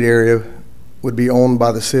shaded area would be owned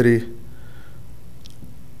by the city,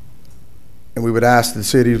 and we would ask the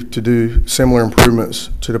city to do similar improvements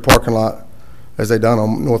to the parking lot as they done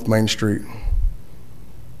on North Main Street,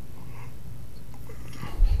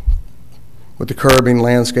 with the curbing,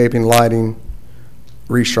 landscaping, lighting,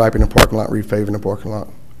 restriping the parking lot, repaving the parking lot.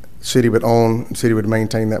 The city would own, the city would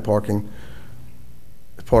maintain that parking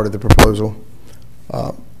as part of the proposal.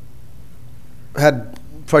 Had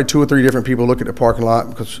probably 2 or 3 different people look at the parking lot,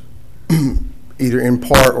 because either in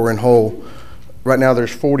part or in whole. Right now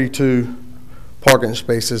there's 42 parking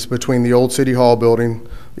spaces between the old City Hall building,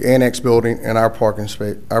 the annex building, and our parking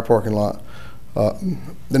lot.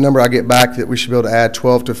 The number I get back that we should be able to add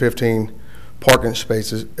 12 to 15 parking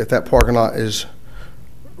spaces if that parking lot is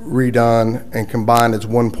redone and combined as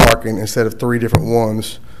one parking instead of 3 different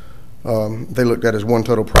ones. They looked at as one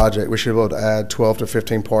total project. We should be able to add 12 to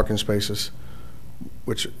 15 parking spaces,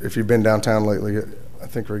 which, if you've been downtown lately, I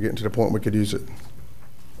think we're getting to the point we could use it.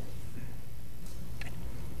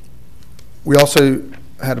 We also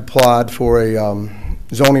had applied for a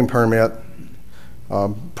zoning permit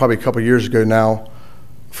probably a couple years ago now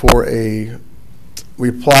we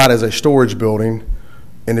applied as a storage building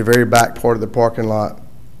in the very back part of the parking lot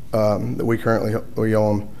that we currently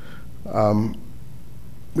own.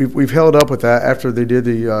 We've held up with that after they did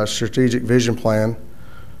the strategic vision plan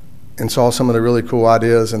and saw some of the really cool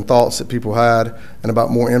ideas and thoughts that people had and about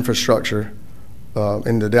more infrastructure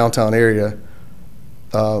in the downtown area.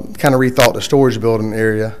 Kind of rethought the storage building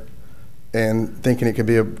area and thinking it could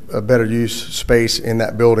be a better use space in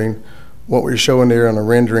that building. What we're showing there on the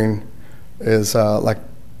rendering is like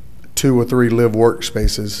 2 or 3 live work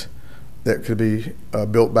spaces that could be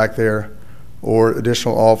built back there, or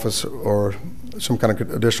additional office or some kind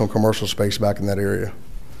of additional commercial space back in that area.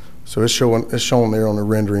 So it's shown there on the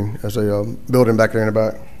rendering as a building back there in the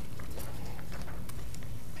back.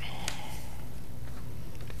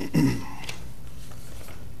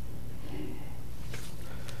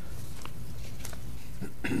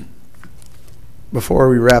 Before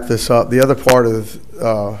we wrap this up, the other part of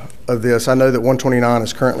this, I know that 129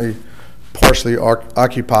 is currently partially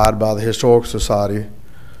occupied by the Historical Society,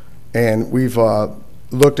 and we've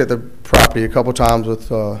looked at the property a couple times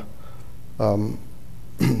with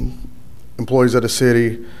employees of the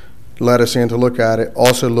city, let us in to look at it.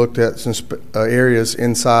 Also looked at some areas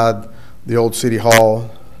inside the old City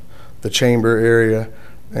Hall, the chamber area,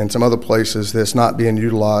 and some other places that's not being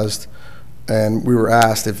utilized. And we were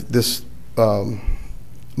asked if this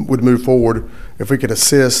would move forward, if we could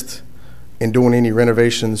assist in doing any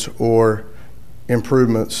renovations or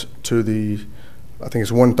improvements to the, I think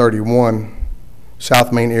it's 131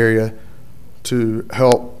 South Main area, to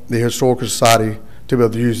help the Historical Society to be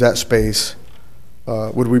able to use that space.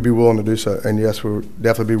 Would we be willing to do so? And yes, we would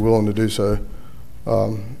definitely be willing to do so.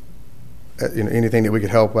 Anything that we could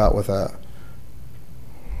help out with that.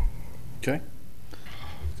 Okay.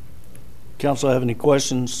 Council have any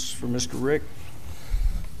questions for Mr. Rick?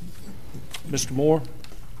 Mr. Moore?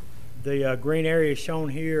 The green area shown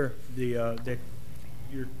here, that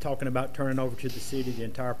you're talking about turning over to the city, the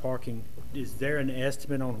entire parking, is there an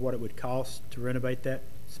estimate on what it would cost to renovate that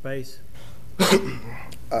space?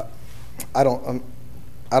 I don't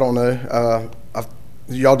know.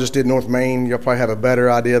 Y'all just did North Main. Y'all probably have a better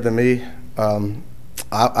idea than me.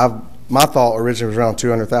 I've My thought originally was around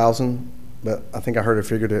 200,000, but I think I heard it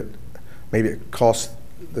figured that maybe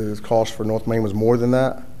the cost for North Main was more than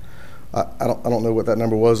that. I don't know what that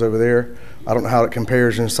number was over there. I don't know how it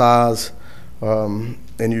compares in size and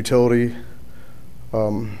utility.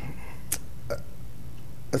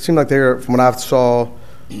 It seemed like from what I saw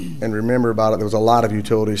and remember about it, there was a lot of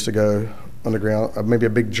utilities to go underground, maybe a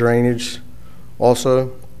big drainage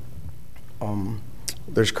also.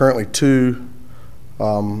 There's currently 2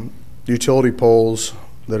 utility poles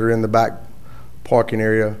that are in the back parking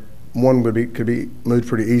area. One could be moved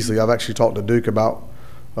pretty easily. I've actually talked to Duke about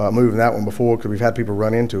moving that one before because we've had people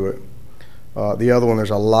run into it. The other one, there's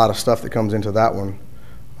a lot of stuff that comes into that one.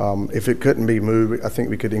 If it couldn't be moved, I think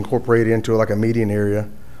we could incorporate it into like a median area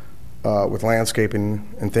with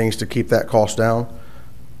landscaping and things to keep that cost down.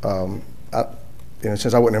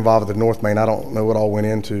 Since I wasn't involved with the North Main, I don't know what all went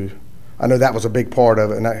into. I know that was a big part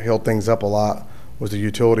of it, and that held things up a lot, was the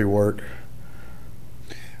utility work.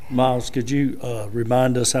 Miles, could you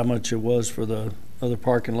remind us how much it was for the other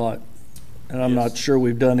parking lot? And I'm not sure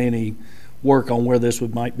we've done any work on where this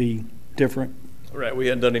might be different. Right, we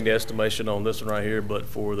hadn't done any estimation on this one right here, but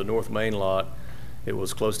for the North Main lot, it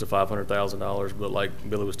was close to $500,000. But like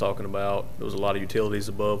Billy was talking about, there was a lot of utilities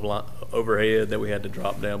overhead that we had to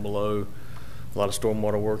drop down below. A lot of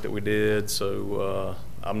stormwater work that we did. So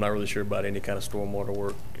I'm not really sure about any kind of stormwater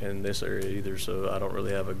work in this area either. So I don't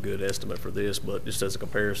really have a good estimate for this. But just as a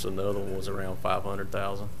comparison, the other one was around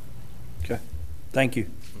 500,000. Okay, thank you.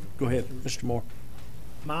 Go ahead, Mr. Moore.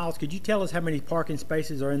 Miles, could you tell us how many parking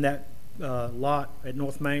spaces are in that lot at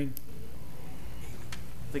North Main?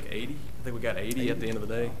 I think 80. I think we got 80 at the end of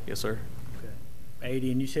the day. Yes, sir. Okay.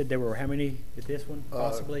 80, and you said there were how many at this one,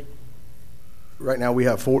 possibly? Right now we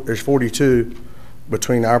have there's 42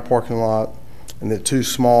 between our parking lot and the 2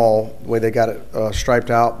 small, the way they got it striped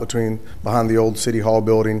out behind the old City Hall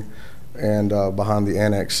building and behind the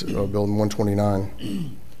annex building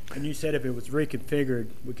 129. And you said if it was reconfigured,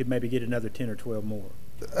 we could maybe get another 10 or 12 more.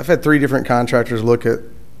 I've had 3 different contractors look at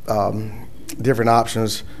different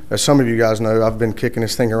options. As some of you guys know, I've been kicking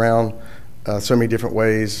this thing around so many different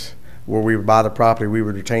ways. Where we would buy the property, we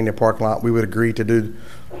would retain the parking lot, we would agree to do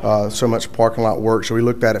so much parking lot work. So we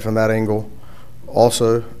looked at it from that angle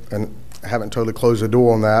also, and haven't totally closed the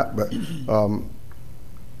door on that, but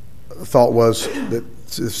the thought was that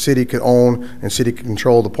the city could own and city could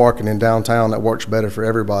control the parking in downtown. That works better for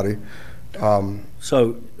everybody.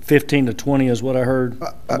 So 15 to 20 is what I heard.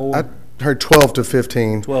 I heard 12 to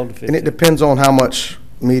 15. 12 to 15. And it depends on how much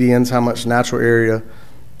medians, how much natural area,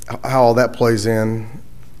 how all that plays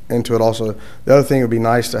into it also. The other thing that would be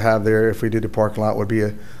nice to have there if we did the parking lot would be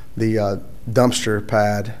the dumpster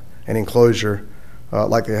pad and enclosure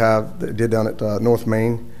like they did down at North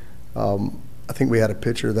Main. I think we had a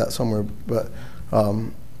picture of that somewhere, but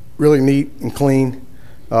really neat and clean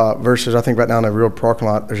versus I think right now in the real parking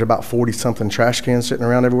lot there's about 40-something trash cans sitting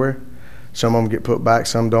around everywhere. Some of them get put back,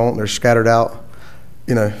 some don't. They're scattered out,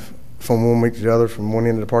 from one week to the other, from one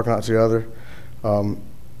end of the parking lot to the other.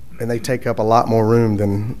 And they take up a lot more room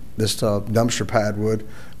than this dumpster pad would,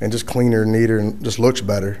 and just cleaner and neater and just looks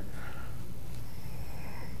better.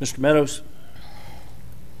 Mr. Meadows?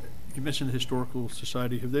 You mentioned the Historical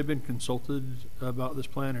Society. Have they been consulted about this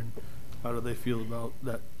plan, and how do they feel about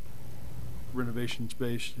that renovation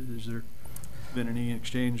space? Has there been any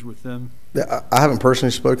exchange with them? Yeah, I haven't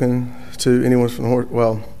personally spoken to anyone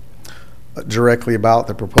from directly about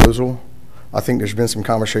the proposal. I think there's been some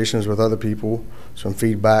conversations with other people, some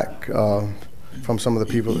feedback from some of the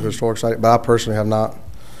people at the Historic Society, but I personally have not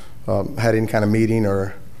had any kind of meeting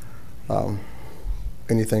or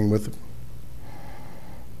anything with them.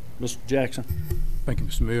 Mr. Jackson? Thank you,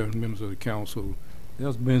 Mr. Mayor and members of the council.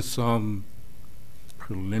 There's been some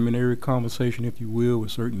preliminary conversation, if you will,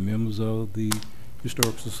 with certain members of the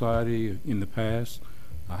Historic Society in the past.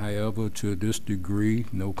 However, to this degree,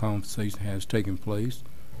 no conversation has taken place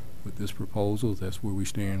with this proposal. That's where we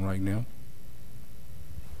stand right now.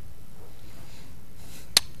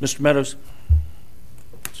 Mr. Meadows?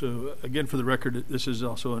 So again, for the record, this is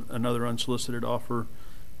also another unsolicited offer.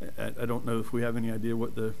 I don't know if we have any idea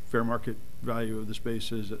what the fair market value of the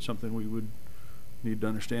space is. That's something we would need to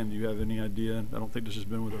understand. Do you have any idea? I don't think this has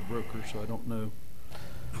been with our broker, so I don't know.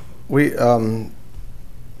 We,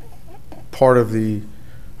 part of the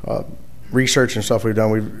research and stuff we've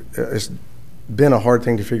done, it's been a hard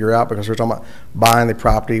thing to figure out because we're talking about buying the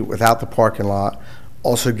property without the parking lot,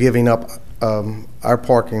 also giving up our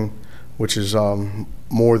parking, which is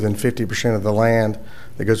more than 50% of the land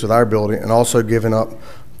that goes with our building, and also giving up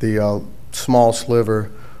the small sliver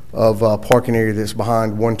of parking area that's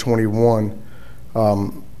behind 121.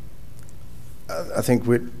 I think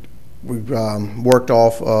we've worked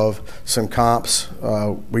off of some comps.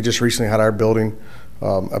 We just recently had our building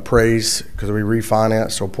appraised because we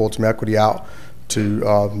refinanced or pulled some equity out to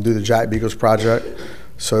do the Jack Beagles project.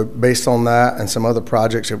 So based on that and some other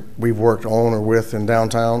projects that we've worked on or with in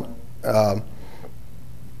downtown, and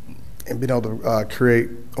being able to create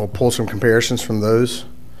or pull some comparisons from those,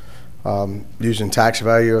 using tax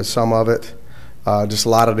value as some of it, just a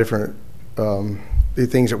lot of different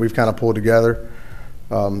things that we've kind of pulled together.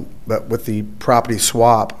 But with the property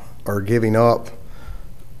swap or giving up,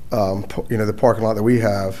 the parking lot that we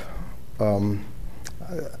have,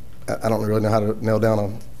 I don't really know how to nail down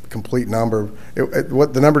a complete number.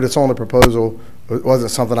 What the number that's on the proposal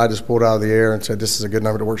wasn't something I just pulled out of the air and said this is a good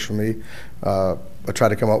number that works for me. I tried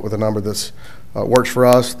to come up with a number that's works for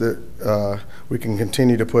us, that we can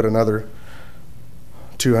continue to put another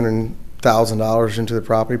 $200,000 into the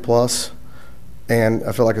property plus, and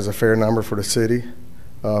I feel like it's a fair number for the city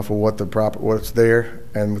for what's there,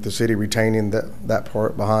 and with the city retaining that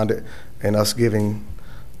part behind it and us giving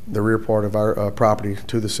the rear part of our property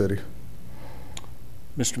to the city.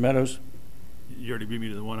 Mr. Meadows? You already beat me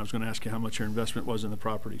to the one. I was going to ask you how much your investment was in the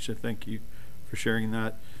property, so thank you for sharing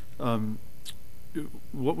that.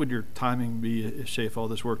 What would your timing be, if all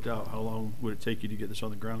this worked out? How long would it take you to get this on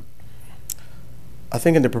the ground? I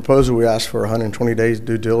think in the proposal we asked for 120 days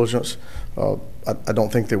due diligence. I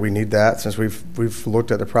don't think that we need that, since we've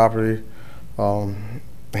looked at the property a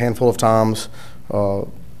handful of times.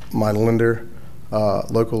 My lender,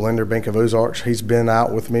 local lender, Bank of Ozarks, he's been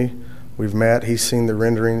out with me. We've met. He's seen the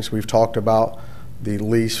renderings. We've talked about the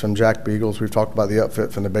lease from Jack Beagles. We've talked about the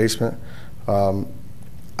upfit from the basement. I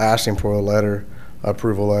asked him for a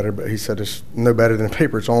approval letter, but he said it's no better than the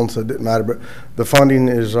paper it's on, so it didn't matter. But the funding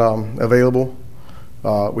is available.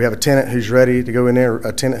 We have a tenant who's ready to go in there,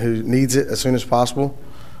 a tenant who needs it as soon as possible.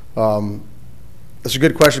 It's a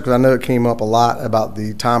good question because I know it came up a lot about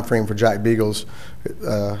the time frame for Jack Beagles.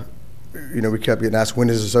 We kept getting asked, when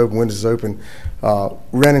does this open, when does this open?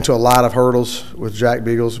 We ran into a lot of hurdles with Jack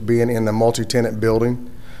Beagles being in the multi-tenant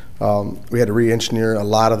building. We had to re-engineer a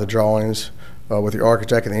lot of the drawings with the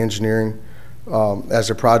architect and the engineering as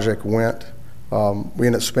the project went. We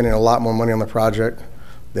ended up spending a lot more money on the project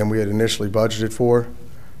than we had initially budgeted for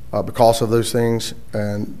because of those things.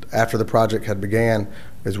 And after the project had began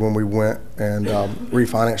is when we went and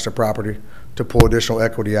refinanced the property to pull additional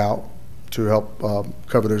equity out to help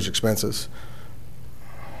cover those expenses.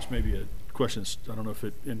 This may be a question, I don't know if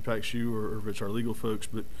it impacts you or if it's our legal folks,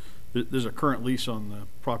 but there's a current lease on the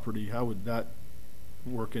property. How would that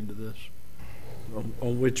work into this?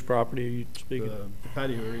 On which property are you speaking? The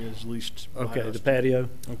patio area is leased. Okay, the patio.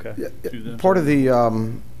 Okay. Yeah, part of the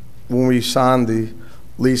when we signed the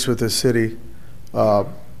lease with the city,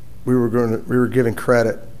 we were given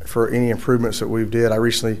credit for any improvements that we've did. I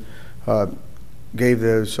recently gave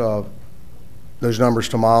those numbers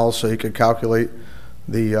to Miles so he could calculate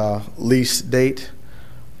the lease date.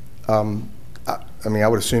 I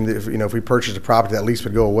would assume that if we purchased a property, that lease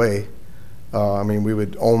would go away. We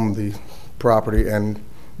would own the property and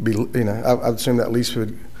be, I would assume that lease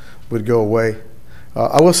would go away.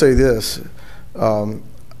 I will say this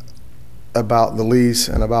about the lease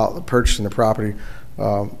and about purchasing the property.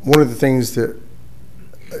 One of the things that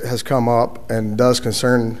has come up and does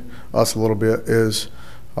concern us a little bit is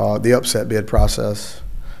the upset bid process.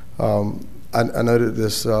 I noted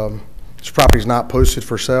this property is not posted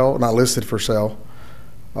for sale, not listed for sale.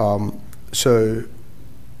 So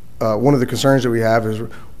one of the concerns that we have is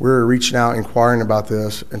we're reaching out, inquiring about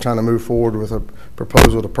this, and trying to move forward with a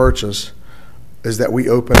proposal to purchase, is that we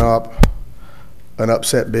open up an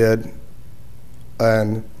upset bid,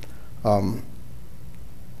 and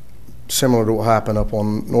similar to what happened up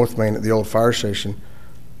on North Main at the old fire station,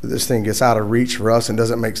 this thing gets out of reach for us and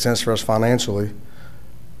doesn't make sense for us financially.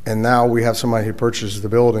 And now we have somebody who purchases the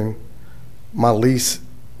building. My lease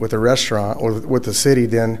with the restaurant or with the city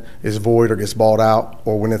then is void or gets bought out,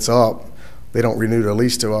 or when it's up, they don't renew the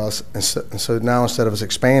lease to us. And so now, instead of us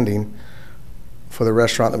expanding for the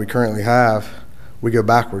restaurant that we currently have, we go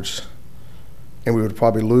backwards, and we would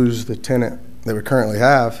probably lose the tenant that we currently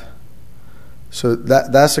have. So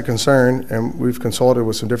that's a concern, and we've consulted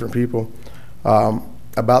with some different people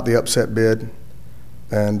about the upset bid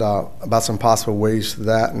and about some possible ways to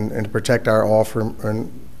that and to protect our offer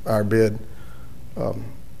and our bid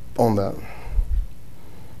on that.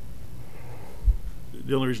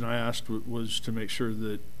 The only reason I asked was to make sure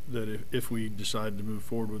that if we decide to move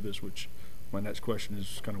forward with this, which my next question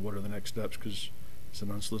is kind of what are the next steps, because it's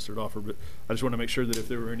an unsolicited offer, but I just want to make sure that if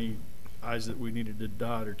there were any I's that we needed to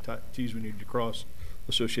dot or T's we needed to cross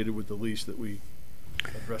associated with the lease, that we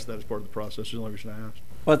address that as part of the process, is the only reason I asked.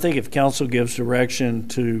 Well, I think if council gives direction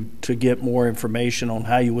to get more information on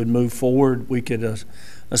how you would move forward, we could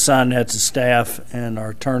assign that to staff and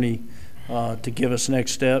our attorney to give us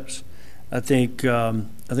next steps. I think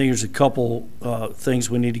there's a couple things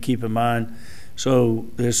we need to keep in mind. So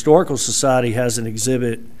the Historical Society has an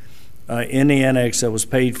exhibit in the annex that was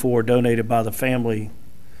paid for, donated by the family,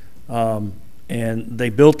 and they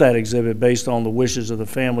built that exhibit based on the wishes of the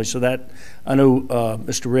family. So that, I know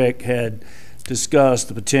Mr. Rick had discussed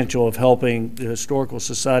the potential of helping the Historical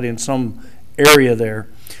Society in some area there,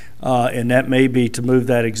 and that may be to move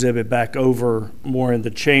that exhibit back over more in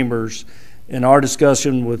the chambers. In our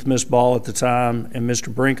discussion with Ms. Ball at the time and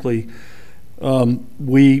Mr. Brinkley,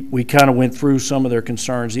 we kind of went through some of their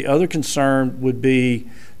concerns. The other concern would be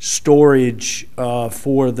storage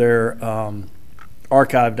for their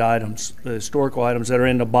archived items, the historical items that are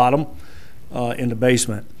in the bottom, in the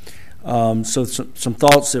basement. So some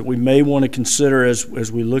thoughts that we may want to consider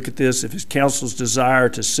as we look at this, if it's council's desire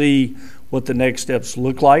to see what the next steps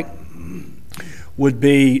look like, would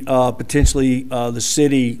be potentially the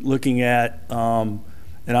city looking at, and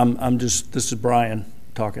this is Brian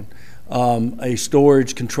talking, a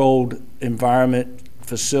storage controlled environment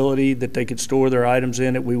facility that they could store their items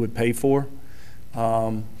in that we would pay for,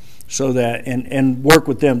 so that, and work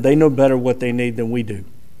with them. They know better what they need than we do.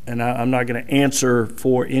 And I'm not going to answer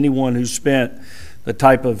for anyone who's spent the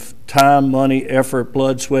type of time, money, effort,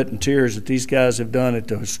 blood, sweat, and tears that these guys have done at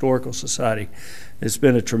the Historical Society. It's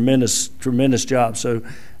been a tremendous, tremendous job. So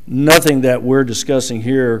nothing that we're discussing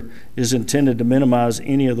here is intended to minimize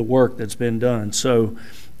any of the work that's been done. So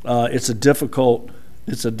it's a difficult,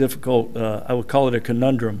 I would call it a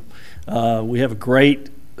conundrum. We have a great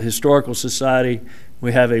Historical Society.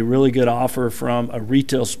 We have a really good offer from a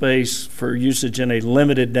retail space for usage in a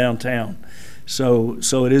limited downtown. So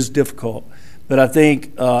it is difficult. But I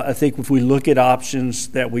think if we look at options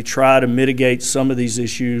that we try to mitigate some of these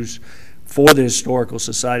issues for the Historical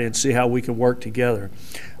Society and see how we can work together.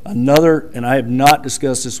 Another, and I have not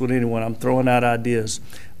discussed this with anyone, I'm throwing out ideas,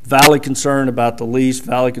 valid concern about the lease,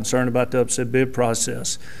 valid concern about the upset bid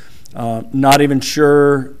process. Not even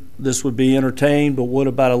sure this would be entertained, but what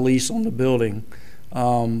about a lease on the building?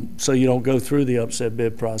 So you don't go through the upset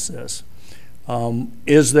bid process.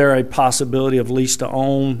 Is there a possibility of lease to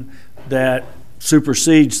own that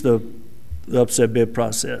supersedes the upset bid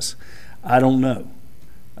process? I don't know.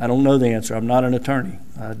 I don't know the answer. I'm not an attorney.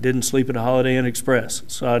 I didn't sleep at a Holiday Inn Express.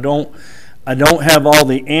 So I don't have all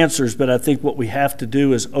the answers, but I think what we have to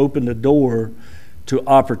do is open the door to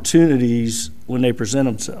opportunities when they present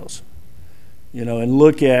themselves. And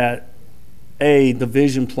look at, the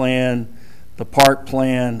vision plan, the park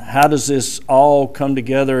plan. How does this all come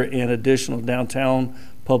together in additional downtown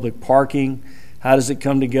public parking? How does it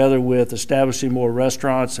come together with establishing more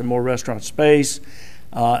restaurants and more restaurant space,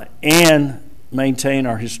 and maintain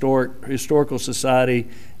our historical society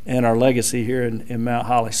and our legacy here in Mount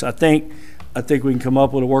Holly? So I think we can come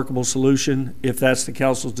up with a workable solution. If that's the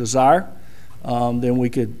council's desire, then we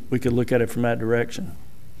could look at it from that direction.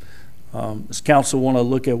 Does council want to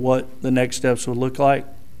look at what the next steps would look like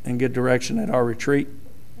and get direction at our retreat?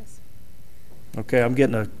 Yes. Okay, I'm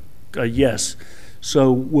getting a yes.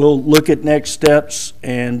 So we'll look at next steps,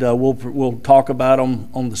 and we'll talk about them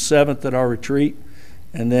on the 7th at our retreat.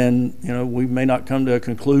 And then, we may not come to a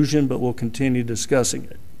conclusion, but we'll continue discussing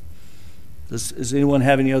it. Does anyone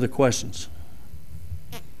have any other questions?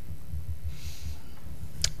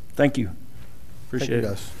 Thank you. Appreciate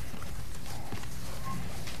it.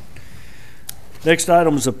 Next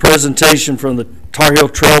item is a presentation from the Tar Heel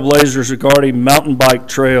Trailblazers regarding mountain bike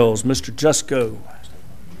trails. Mr. Jusko.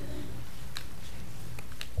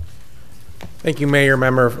 Thank you, Mayor,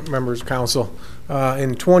 members of council.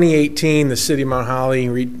 In 2018, the city of Mount Holly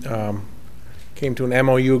came to an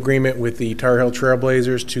MOU agreement with the Tar Heel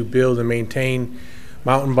Trailblazers to build and maintain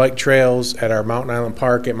mountain bike trails at our Mountain Island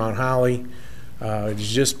Park at Mount Holly.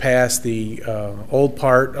 It's just past the old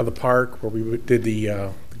part of the park where we did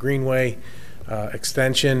the Greenway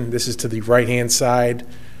extension. This is to the right-hand side.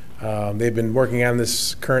 They've been working on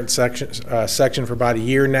this current section for about a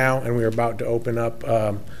year now, and we're about to open up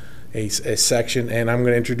a section. And I'm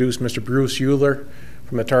going to introduce Mr. Bruce Euler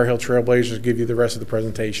from the Tar Heel Trailblazers to give you the rest of the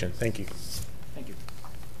presentation. Thank you. Thank you.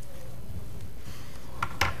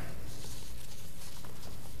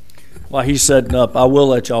 While he's setting up, I will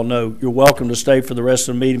let y'all know you're welcome to stay for the rest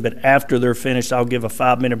of the meeting, but after they're finished, I'll give a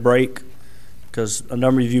 5-minute break because a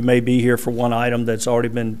number of you may be here for one item that's already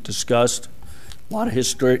been discussed. A lot of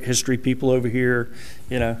history people over here,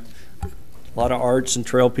 a lot of arts and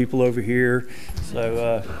trail people over here.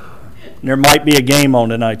 So there might be a game on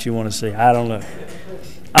tonight you want to see. I don't know.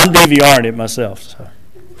 I'm DVRing it myself, so.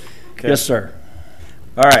 Okay. Yes, sir.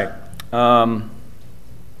 All right.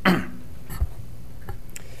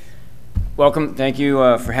 Welcome. Thank you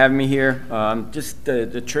for having me here. Just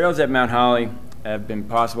the trails at Mount Holly have been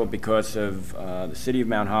possible because of the city of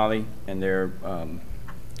Mount Holly and their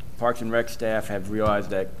Parks and Rec staff have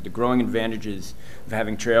realized that the growing advantages of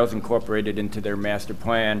having trails incorporated into their master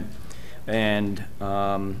plan, and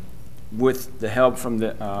with the help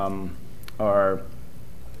from our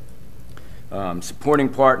supporting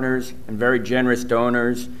partners and very generous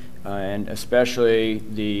donors, and especially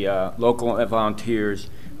the local volunteers,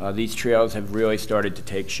 these trails have really started to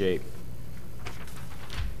take shape.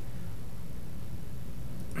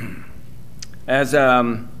 As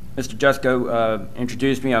Mr. Jusko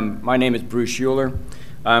introduced me, my name is Bruce Schuler.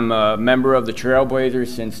 I'm a member of the Trailblazers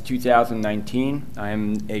since 2019.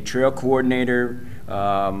 I'm a trail coordinator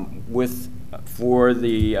for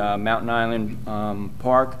the Mountain Island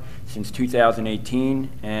Park since 2018,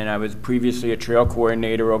 and I was previously a trail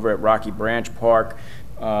coordinator over at Rocky Branch Park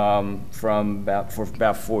for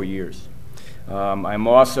about 4 years. I'm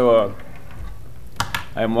also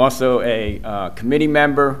a committee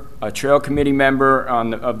member, a trail committee member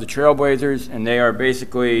of the Trailblazers, and they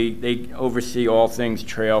oversee all things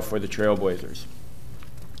trail for the Trailblazers.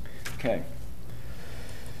 Okay.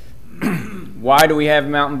 Why do we have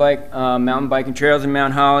mountain biking trails in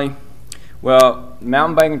Mount Holly? Well,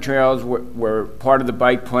 mountain biking trails were part of the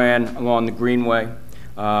bike plan along the Greenway.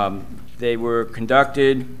 They were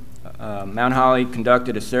conducted, Mount Holly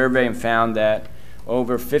conducted a survey and found that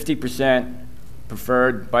over 50%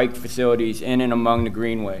 preferred bike facilities in and among the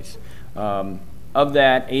greenways. Of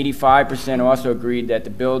that, 85% also agreed that the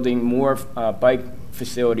building more bike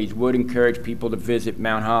facilities would encourage people to visit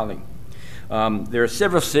Mount Holly. There are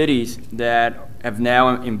several cities that have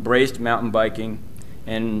now embraced mountain biking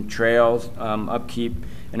and trails upkeep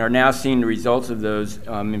and are now seeing the results of those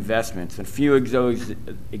investments. A few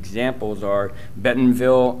examples are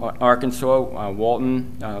Bentonville, Arkansas,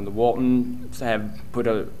 Walton. The Waltons have put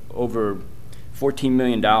over $14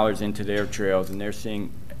 million into their trails, and they're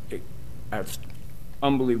seeing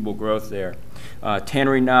unbelievable growth there.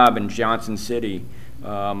 Tannery Knob in Johnson City,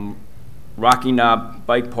 Rocky Knob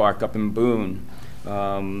Bike Park up in Boone,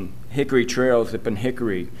 Hickory Trails up in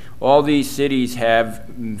Hickory. All these cities have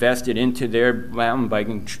invested into their mountain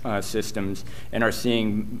biking systems and are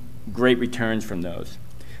seeing great returns from those.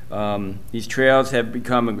 These trails have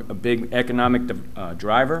become a big economic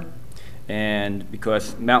driver, and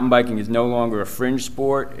because mountain biking is no longer a fringe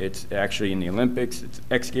sport, it's actually in the Olympics, it's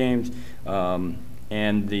X Games,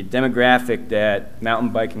 and the demographic that mountain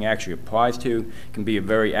biking actually applies to can be a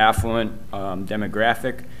very affluent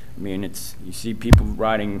demographic. I mean, you see people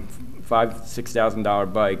riding $5,000,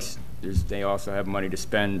 $6,000 bikes. They also have money to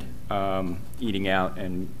spend eating out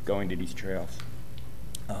and going to these trails.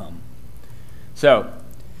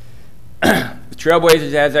 The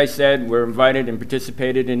Trailblazers, as I said, were invited and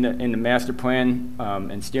participated in the master plan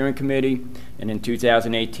and steering committee. And in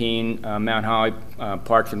 2018, Mount Holly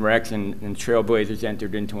Parks and Recs and Trailblazers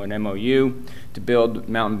entered into an MOU to build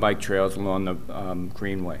mountain bike trails along the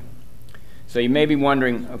Greenway. So you may be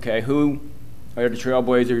wondering, okay, who are the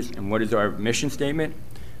Trailblazers and what is our mission statement?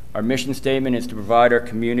 Our mission statement is to provide our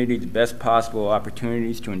community the best possible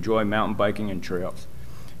opportunities to enjoy mountain biking and trails.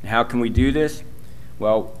 And how can we do this?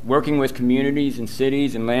 Well, working with communities and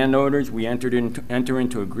cities and landowners, we enter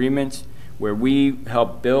into agreements where we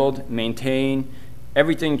help build, maintain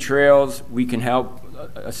everything trails we can help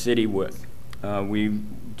a city with. We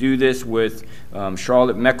do this with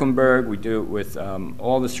Charlotte-Mecklenburg. We do it with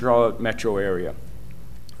all the Charlotte metro area.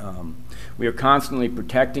 We are constantly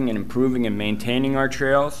protecting and improving and maintaining our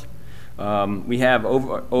trails. We have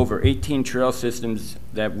over 18 trail systems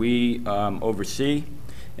that we oversee,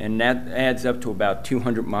 and that adds up to about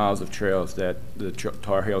 200 miles of trails that the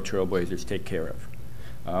Tar Heel Trailblazers take care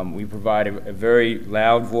of. We provide a very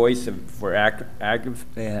loud voice for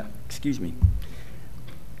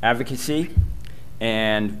advocacy,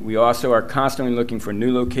 and we also are constantly looking for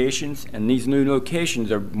new locations, and these new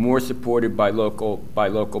locations are more supported by local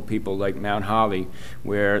people like Mount Holly,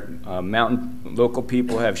 where local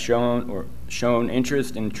people have shown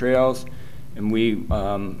interest in trails, and we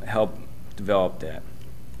help develop that.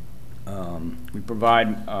 We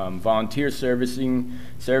provide volunteer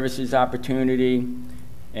services opportunity,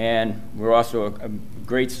 and we're also a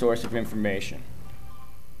great source of information.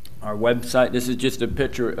 Our website, this is just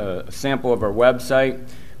a sample of our website,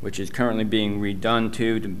 which is currently being redone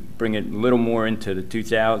to bring it a little more into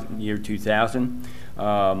the year 2000.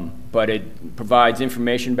 But it provides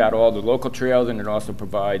information about all the local trails, and it also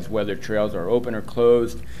provides whether trails are open or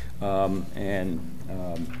closed, and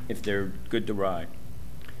if they're good to ride.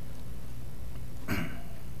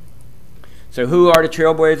 So who are the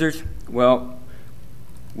Trailblazers? Well,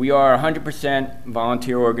 we are a 100%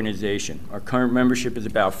 volunteer organization. Our current membership is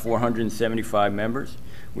about 475 members.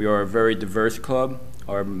 We are a very diverse club.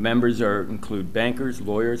 Our members include bankers,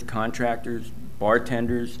 lawyers, contractors,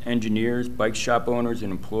 bartenders, engineers, bike shop owners,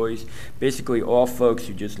 and employees. Basically all folks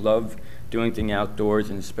who just love doing things outdoors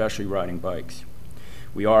and especially riding bikes.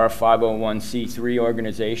 We are a 501c3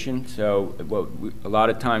 organization, so a lot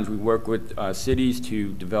of times we work with cities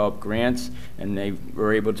to develop grants, and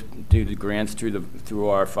we're able to do the grants through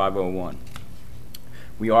our 501.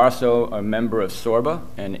 We are also a member of SORBA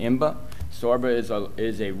and IMBA. SORBA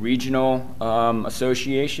is a regional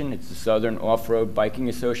association. It's the Southern Off-Road Biking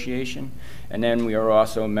Association. And then we are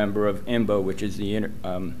also a member of IMBA, which is the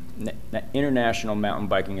International Mountain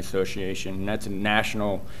Biking Association. And that's a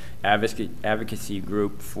national advocacy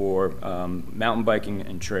group for mountain biking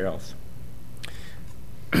and trails.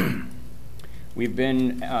 We've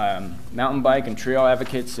been mountain bike and trail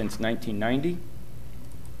advocates since 1990.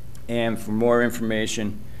 And for more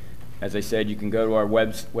information, as I said, you can go to our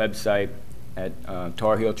website at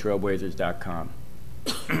TarHeelTrailblazers.com.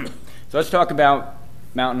 So let's talk about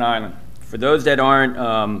Mountain Island. For those that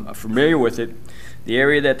aren't familiar with it,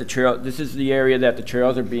 this is the area that the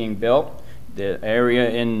trails are being built. The area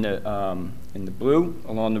in the blue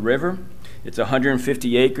along the river. It's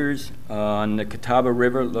 150 acres on the Catawba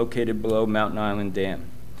River, located below Mountain Island Dam.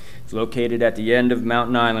 It's located at the end of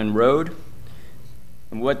Mountain Island Road.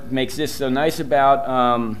 And what makes this so nice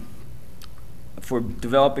about for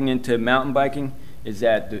developing into mountain biking is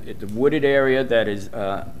that the wooded area that is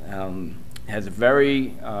has a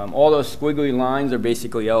very all those squiggly lines are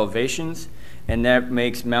basically elevations, and that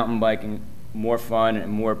makes mountain biking more fun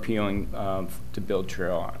and more appealing to build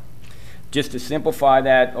trail on. Just to simplify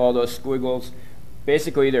that, all those squiggles,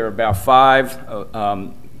 basically there are about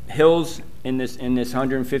 5 hills in this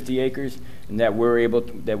 150 acres, and that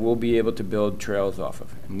we'll be able to build trails off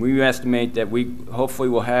of. And we estimate that we hopefully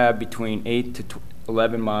will have between 8 to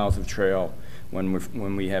 11 miles of trail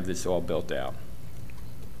when we have this all built out.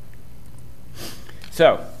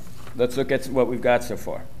 So let's look at what we've got so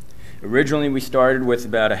far. Originally we started with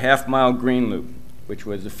about a half-mile green loop, which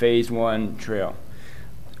was the phase 1 trail.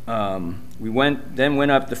 We then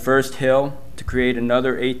went up the first hill to create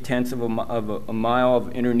another 0.8 of a mile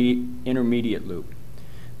of intermediate loop.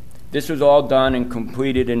 This was all done and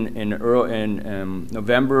completed in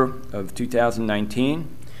November of 2019.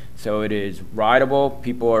 So it is rideable.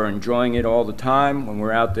 People are enjoying it all the time. When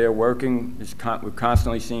we're out there working, we're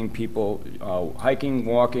constantly seeing people hiking,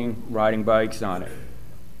 walking, riding bikes on it.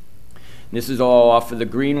 This is all off of the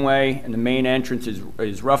Greenway, and the main entrance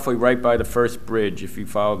is roughly right by the first bridge if you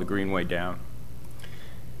follow the Greenway down.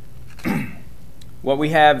 What we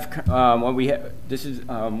have, this is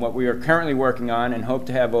what we are currently working on and hope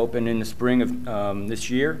to have open in the spring of this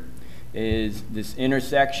year, is this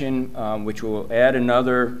intersection, which will add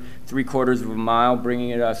another 3/4 of a mile,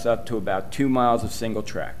 bringing us up to about 2 miles of single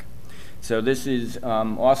track. So this is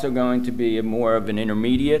also going to be more of an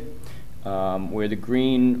intermediate, where the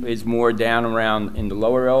green is more down around in the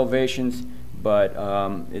lower elevations, but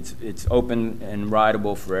it's open and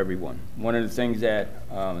rideable for everyone. One of the things that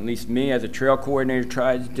at least me as a trail coordinator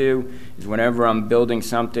tries to do is whenever I'm building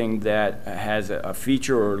something that has a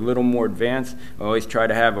feature or a little more advanced, I always try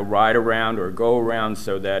to have a ride around or a go around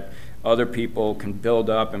so that other people can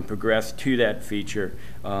build up and progress to that feature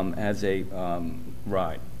as a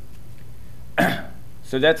ride.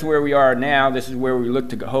 So that's where we are now. This is where we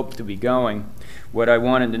hope to be going. What I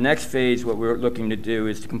want in the next phase, what we're looking to do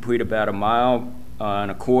is to complete about 1.25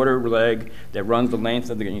 mile leg that runs the length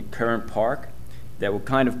of the current park, that will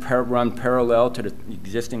kind of run parallel to the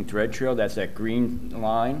existing thread trail. That's that green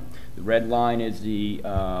line. The red line is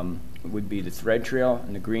would be the thread trail,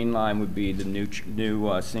 and the green line would be the new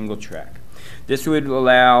single track. This would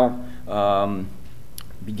allow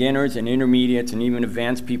beginners and intermediates and even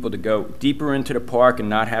advanced people to go deeper into the park and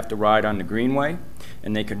not have to ride on the Greenway,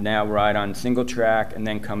 and they could now ride on single track and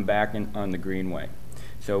then come back on the Greenway.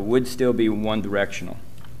 So it would still be one directional.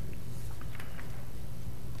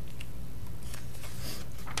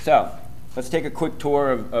 So let's take a quick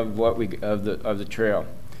tour of the trail.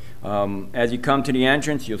 As you come to the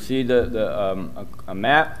entrance, you'll see a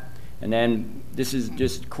map. And then this is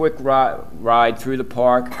just a quick ride through the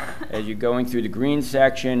park. As you're going through the green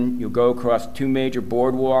section, you'll go across 2 major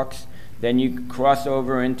boardwalks. Then you cross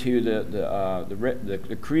over into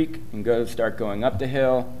the creek and start going up the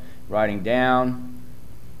hill, riding down,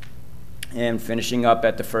 and finishing up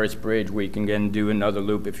at the first bridge, where you can again do another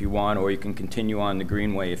loop if you want, or you can continue on the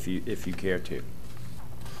Greenway if you care to.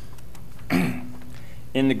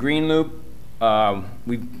 In the green loop,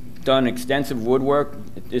 we've done extensive woodwork.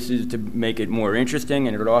 This is to make it more interesting,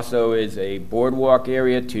 and it also is a boardwalk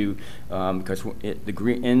area to, because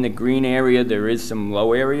in the green area there is some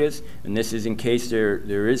low areas, and this is in case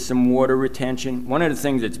there is some water retention. One of the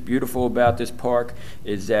things that's beautiful about this park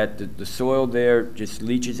is that the soil there just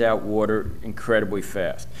leaches out water incredibly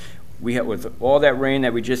fast. We have, with all that rain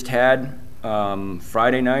that we just had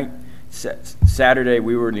Friday night, Saturday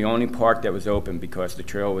we were the only park that was open because the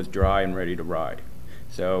trail was dry and ready to ride.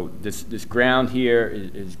 So this ground here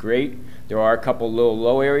is great. There are a couple little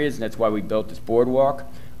low areas, and that's why we built this boardwalk.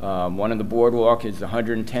 One of the boardwalk is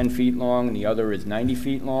 110 feet long, and the other is 90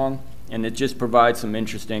 feet long, and it just provides some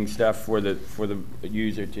interesting stuff for the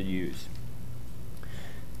user to use.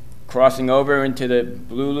 Crossing over into the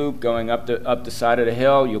blue loop, going up the side of the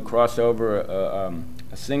hill, you'll cross over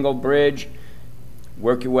a single bridge,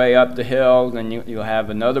 work your way up the hill, then you'll have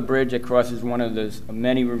another bridge that crosses one of the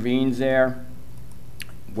many ravines there.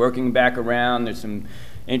 Working back around, there's some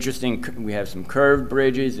interesting, we have some curved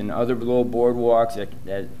bridges and other little boardwalks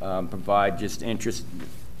that provide just interest,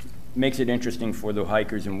 makes it interesting for the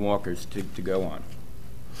hikers and walkers to go on.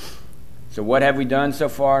 So what have we done so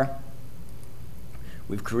far?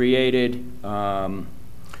 We've created about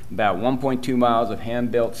 1.2 miles of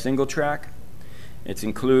hand-built single track.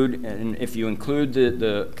 And if you include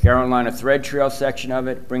the Carolina Thread Trail section of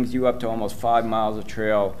it, brings you up to almost 5 miles of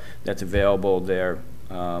trail that's available there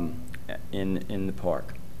in the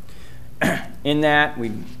park. In that,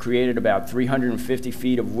 we've created about 350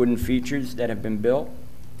 feet of wooden features that have been built,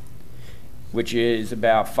 which is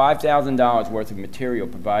about $5,000 worth of material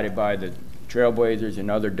provided by the Trailblazers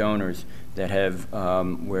and other donors that have,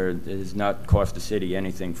 where it has not cost the city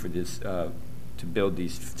anything for this, to build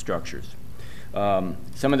these structures.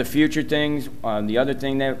 Some of the future things, the other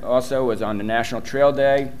thing that also was on the National Trail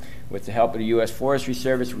Day, with the help of the U.S. Forestry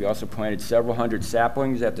Service, we also planted several hundred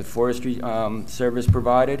saplings that the Forestry Service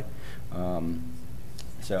provided.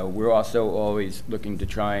 So we're also always looking to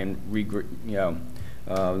try and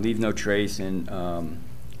leave no trace and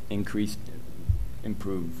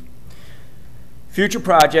improve. Future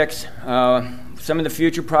projects. Some of the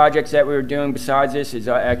future projects that we were doing besides this is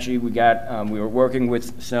actually we were working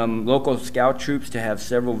with some local scout troops to have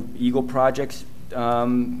several Eagle projects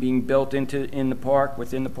being built within the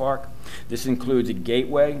park. This includes a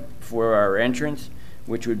gateway for our entrance,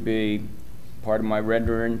 which would be part of my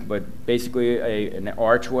rendering, but basically an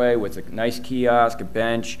archway with a nice kiosk, a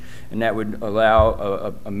bench, and that would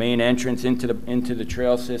allow a main entrance into the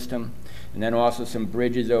trail system. And then also some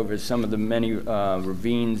bridges over some of the many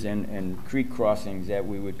ravines and creek crossings that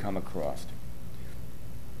we would come across.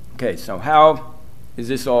 Okay, so how is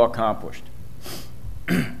this all accomplished?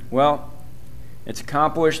 Well, it's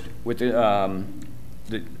accomplished with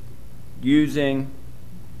using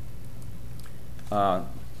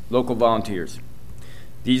local volunteers.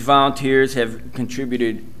 These volunteers have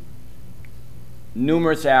contributed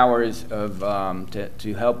numerous hours of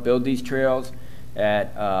to help build these trails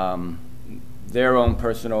at their own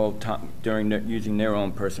personal time, using their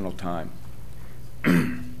own personal time.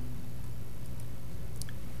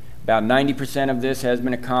 About 90% of this has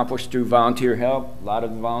been accomplished through volunteer help. A lot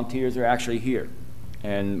of the volunteers are actually here,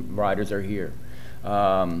 and riders are here.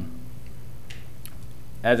 As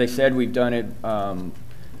I said, we've done it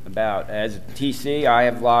as TC,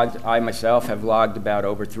 I myself have logged about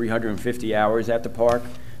over 350 hours at the park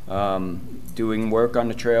doing work on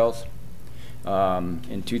the trails.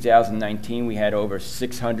 In 2019, we had over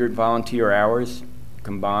 600 volunteer hours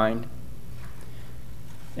combined.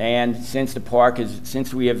 And since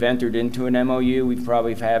since we have entered into an MOU, we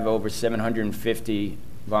probably have over 750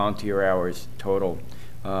 volunteer hours total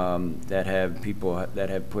that have people that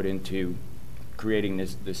have put into creating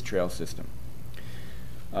this trail system.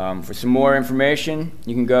 For some more information,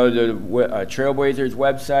 you can go to the Trailblazers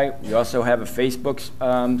website. We also have a Facebook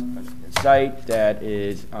site that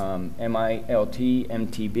is MILTMTB,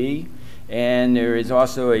 and there is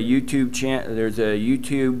also a YouTube channel. There's a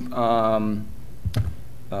YouTube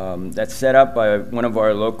that's set up by one of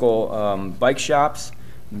our local bike shops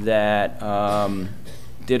that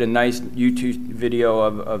did a nice YouTube video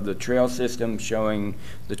of the trail system showing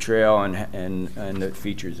the trail and the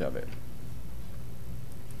features of it.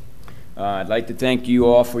 I'd like to thank you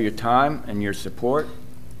all for your time and your support.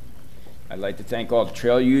 I'd like to thank all the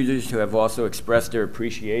trail users who have also expressed their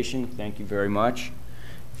appreciation. Thank you very much.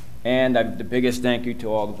 And the biggest thank you to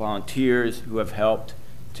all the volunteers who have helped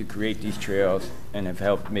to create these trails and have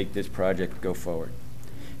helped make this project go forward.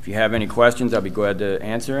 If you have any questions, I'll be glad to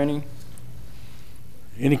answer any.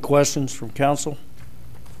 Any questions from council?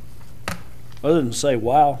 Other than say,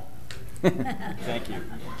 wow. Thank you.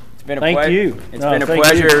 It's been a Thank pleasure. you. It's No, been a thank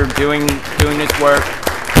pleasure doing this work,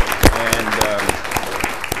 and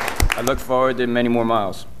I look forward to many more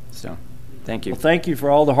miles. So, thank you. Well, thank you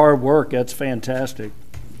for all the hard work. That's fantastic.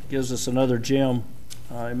 Gives us another gem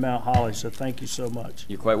in Mount Holly, so thank you so much.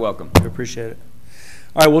 You're quite welcome. We appreciate it.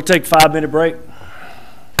 All right, we'll take a 5-minute break.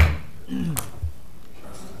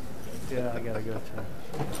 Yeah, I gotta go too.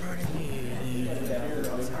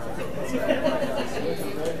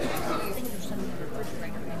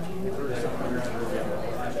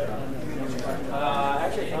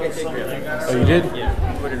 Oh, you did?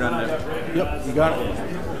 Yeah, put it on the. Yep, you got it.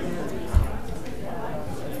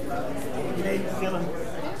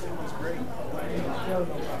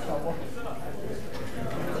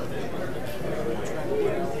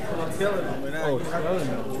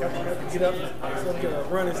 Get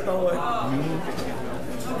up, run and start.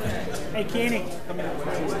 Hey, Kenny.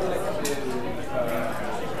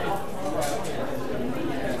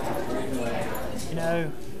 You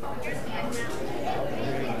know,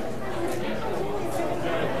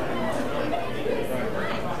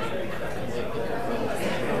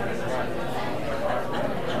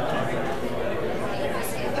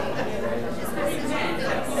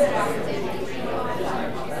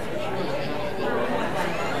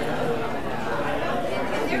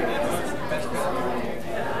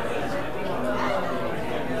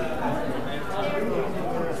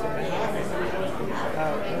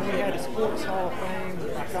 when we had a sports hall of fame,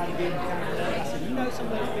 I tried to give him kind of, I said, you know some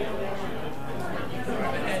of those people down there?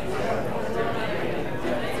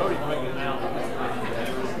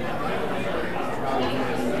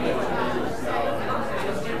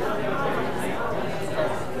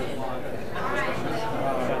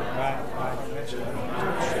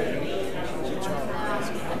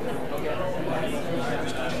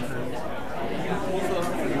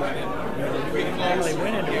 Family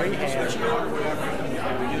went into rehab.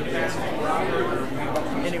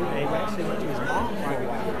 Anyway, he actually went to his mom for a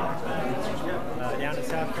while, down in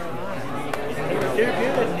South Carolina. He would do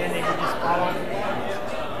good, and then he would just fall off the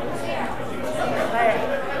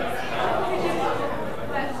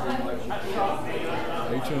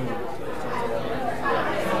Stay tuned.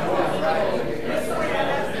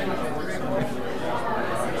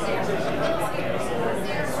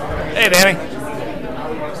 Hey, Danny.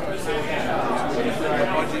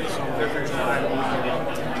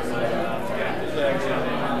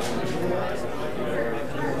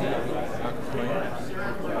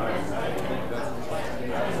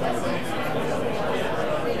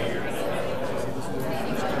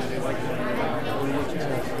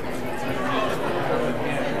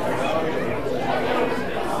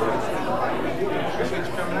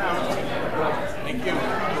 Thank you.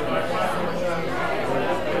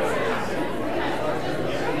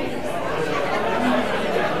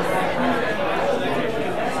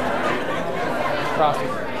 Frosty.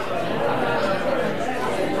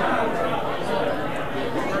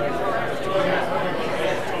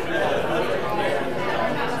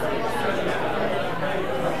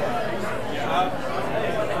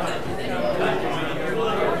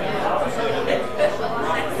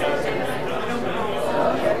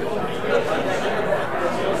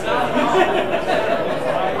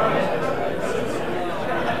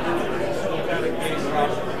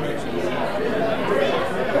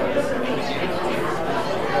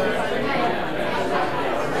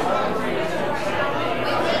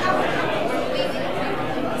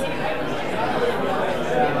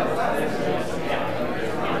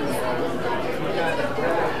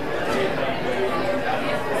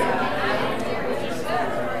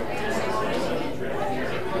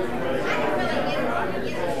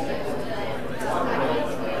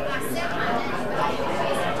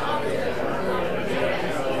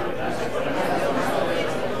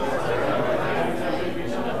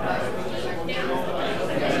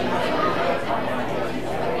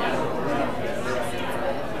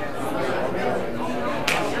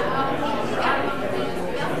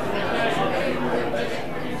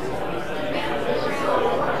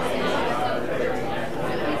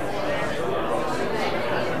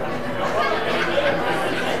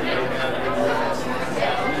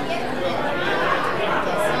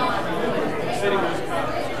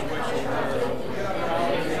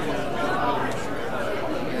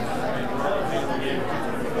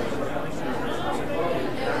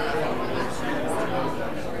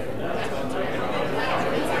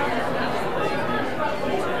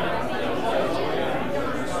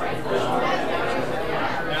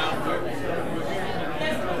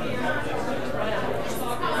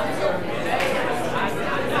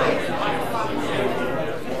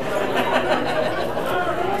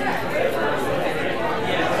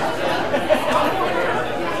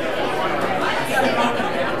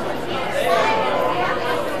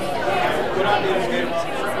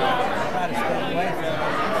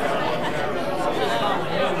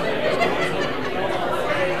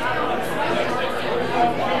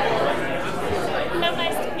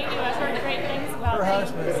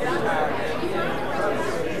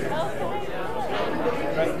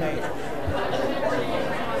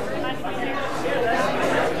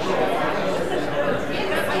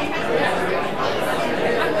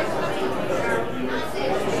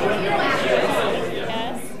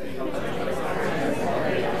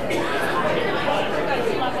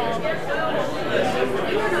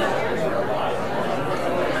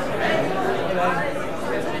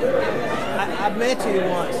 I've met you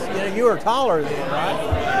once. You know, you were taller then, right?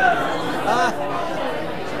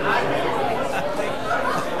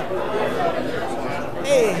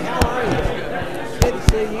 Hey, how are you? Good to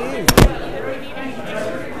see you.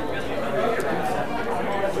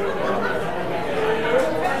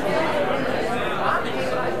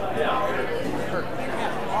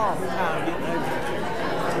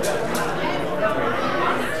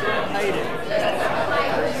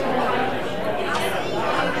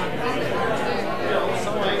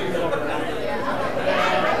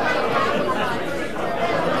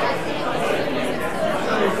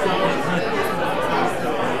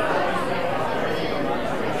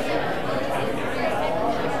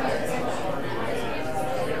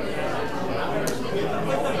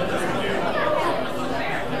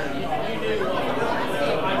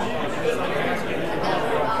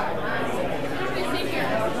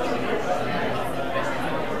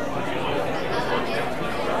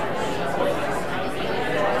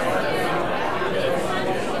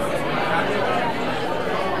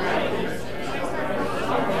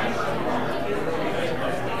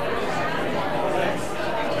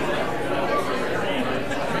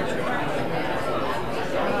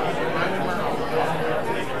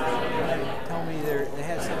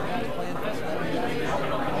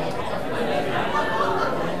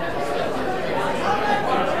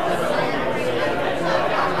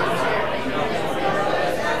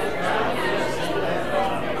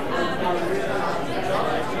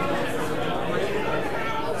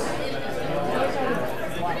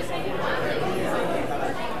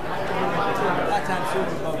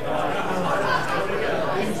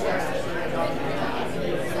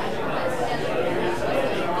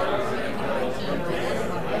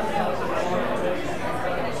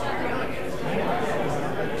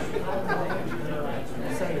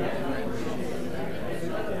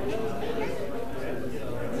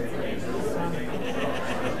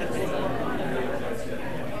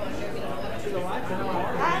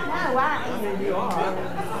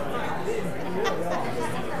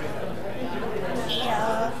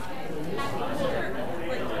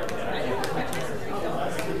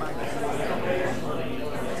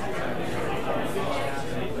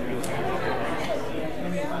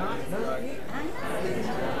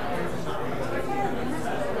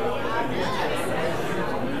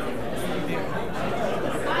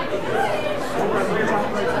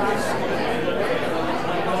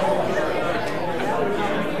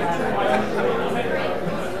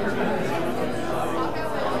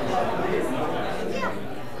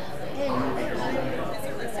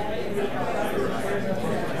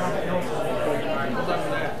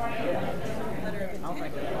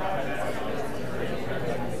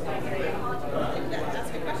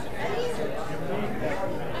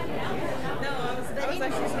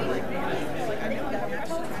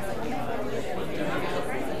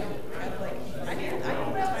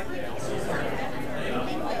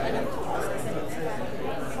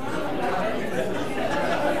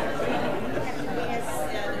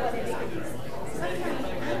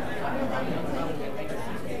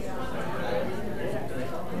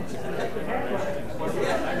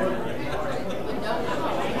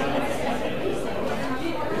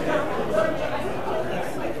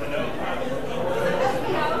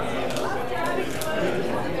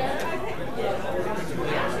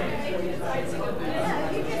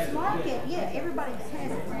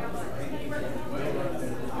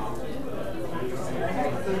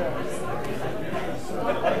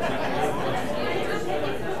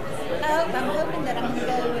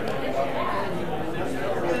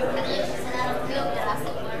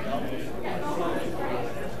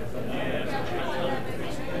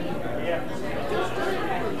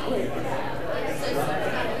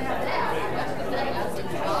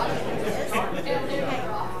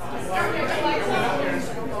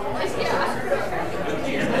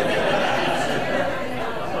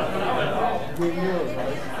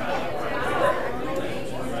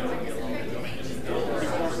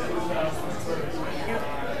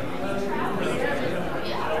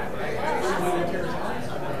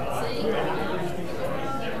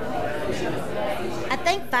 I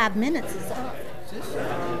think 5 minutes is up.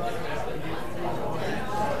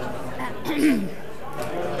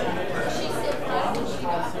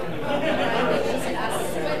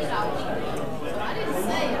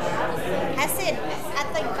 I said, I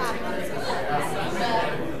think 5 minutes is up.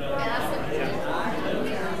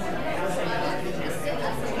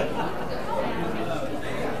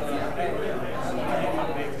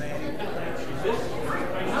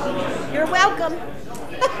 You're welcome.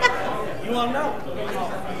 You want to know?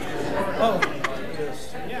 Oh.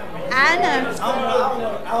 I know. I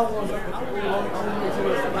don't know.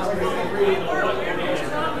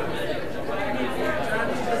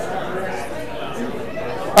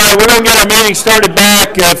 All right, we're going to get our meeting started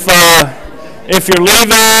back. If you're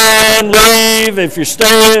leaving, leave. If you're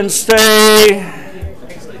staying, stay.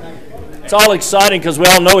 It's all exciting because we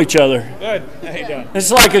all know each other. Good. How you doing?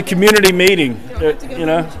 It's like a community meeting, you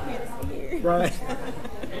know? Right.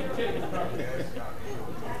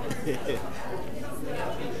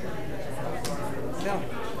 Now,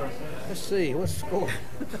 let's see. What's the score?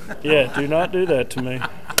 Yeah, do not do that to me.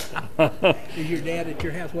 Is your dad at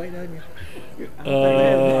your house waiting on you?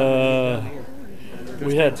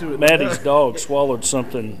 We had Maddie's dog swallowed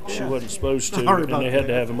something she wasn't supposed to, and they had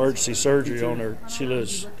to have emergency surgery on her. She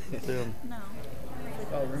lives with them.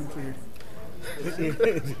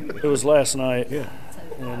 It was last night,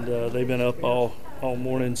 and they've been up all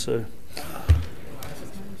morning, so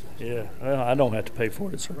yeah, well, I don't have to pay for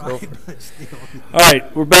it. It's her girlfriend. All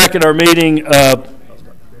right, we're back at our meeting.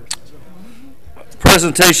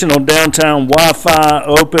 Presentation on downtown Wi-Fi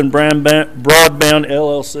Open Broadband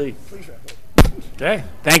LLC. Okay,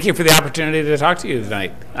 thank you for the opportunity to talk to you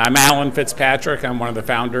tonight. I'm Alan Fitzpatrick. I'm one of the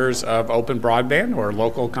founders of Open Broadband. We're a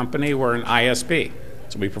local company. We're an ISP,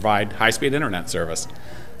 so we provide high-speed internet service.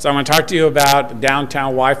 So I'm going to talk to you about the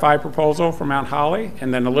downtown Wi-Fi proposal for Mount Holly,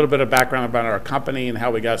 and then a little bit of background about our company and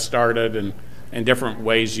how we got started and different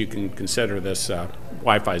ways you can consider this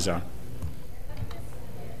Wi-Fi zone.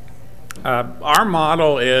 Our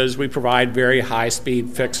model is we provide very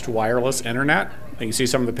high-speed fixed wireless internet. You can see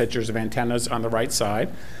some of the pictures of antennas on the right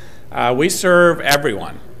side. We serve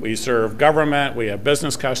everyone. We serve government, we have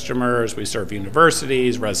business customers, we serve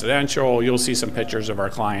universities, residential. You'll see some pictures of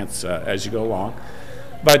our clients as you go along.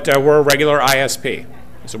 But we're a regular ISP.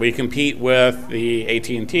 So we compete with the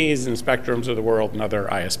AT&Ts and Spectrums of the world and other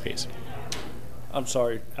ISPs. I'm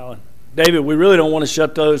sorry, Alan. David, we really don't want to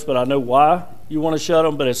shut those, but I know why you want to shut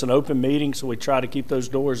them, but it's an open meeting, so we try to keep those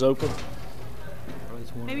doors open.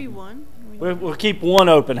 Maybe one. We'll keep one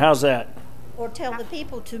open. How's that? Or tell the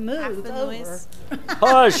people to move over.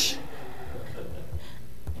 Hush.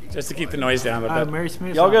 Just to keep the noise down a bit. Mary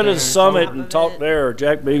Smith's Y'all out go to there. the summit and talk there, or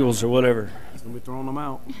Jack Beagles or whatever. We're throwing them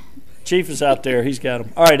out. Chief is out there. He's got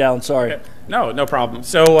them. All right, Alan, sorry. No problem.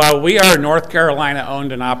 So we are North Carolina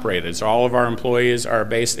owned and operated. So all of our employees are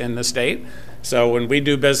based in the state. So when we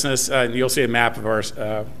do business, you'll see a map of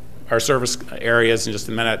our service areas in just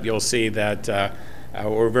a minute. You'll see that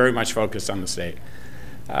we're very much focused on the state.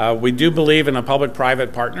 We do believe in a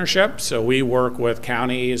public-private partnership. So we work with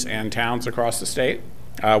counties and towns across the state,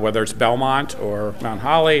 whether it's Belmont or Mount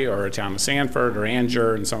Holly or a town of Sanford or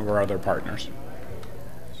Angier and some of our other partners.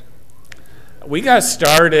 We got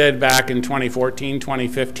started back in 2014,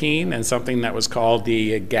 2015 in something that was called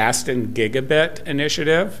the Gaston Gigabit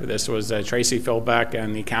Initiative. This was Tracy Philbeck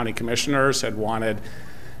and the county commissioners had wanted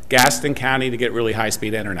Gaston County to get really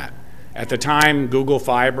high-speed internet. At the time, Google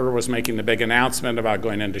Fiber was making the big announcement about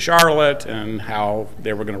going into Charlotte and how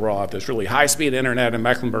they were going to roll out this really high-speed internet in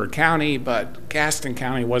Mecklenburg County, but Gaston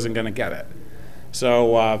County wasn't going to get it.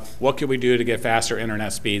 So what could we do to get faster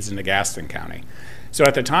internet speeds into Gaston County? So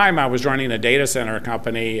at the time, I was running a data center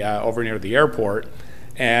company over near the airport,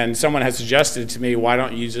 and someone had suggested to me, why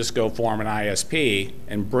don't you just go form an ISP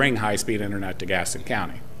and bring high-speed internet to Gaston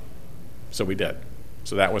County? So we did.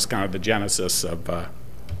 So that was kind of the genesis of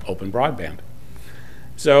Open Broadband.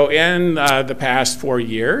 So in the past 4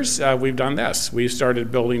 years, we've done this. We've started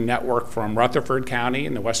building network from Rutherford County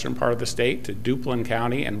in the western part of the state to Duplin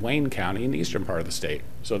County and Wayne County in the eastern part of the state.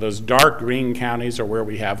 So those dark green counties are where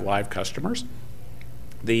we have live customers.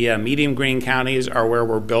 The medium green counties are where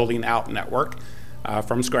we're building out network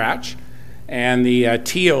from scratch. And the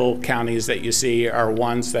teal counties that you see are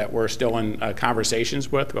ones that we're still in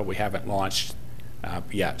conversations with, but we haven't launched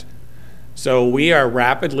yet. So we are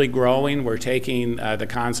rapidly growing. We're taking the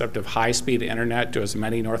concept of high-speed internet to as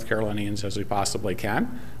many North Carolinians as we possibly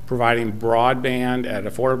can, providing broadband at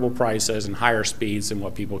affordable prices and higher speeds than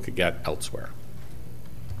what people could get elsewhere.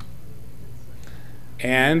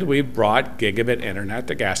 And we brought gigabit internet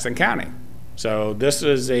to Gaston County. So this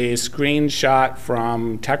is a screenshot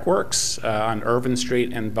from TechWorks on Irvin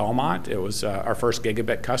Street in Belmont. It was our first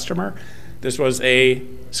gigabit customer. This was a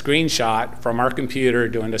screenshot from our computer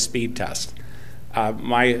doing a speed test.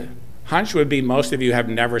 My hunch would be most of you have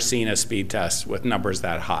never seen a speed test with numbers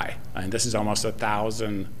that high. And this is almost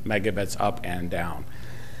 1,000 megabits up and down.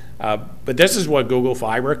 But this is what Google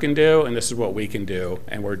Fiber can do, and this is what we can do,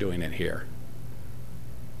 and we're doing it here.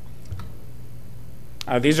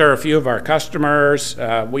 These are a few of our customers.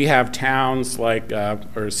 We have towns like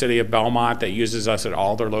or city of Belmont that uses us at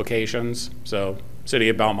all their locations. So City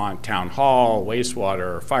of Belmont Town Hall,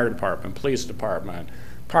 wastewater, fire department, police department,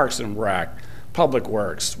 Parks and Rec, Public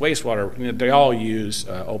Works, wastewater, they all use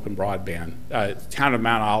open broadband. Town of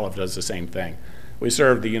Mount Olive does the same thing. We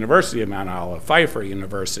serve the University of Mount Olive, Pfeiffer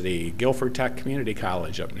University, Guilford Tech Community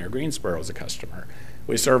College up near Greensboro as a customer.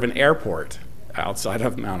 We serve an airport outside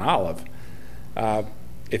of Mount Olive.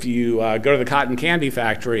 If you go to the Cotton Candy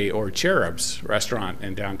Factory or Cherub's restaurant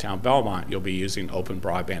in downtown Belmont, you'll be using open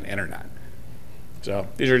broadband internet. So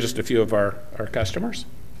these are just a few of our customers.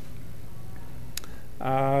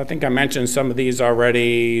 I think I mentioned some of these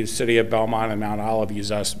already. City of Belmont and Mount Olive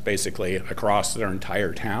use us basically across their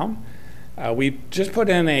entire town. We just put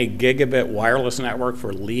in a gigabit wireless network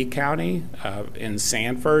for Lee County in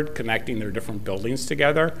Sanford, connecting their different buildings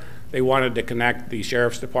together. They wanted to connect the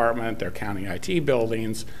sheriff's department, their county IT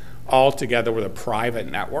buildings, all together with a private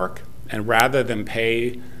network. And rather than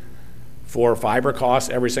pay for fiber costs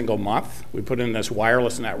every single month, we put in this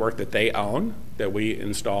wireless network that they own, that we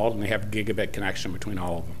installed, and they have gigabit connection between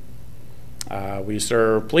all of them. We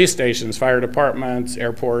serve police stations, fire departments,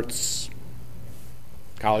 airports,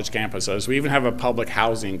 college campuses. We even have a public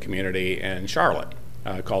housing community in Charlotte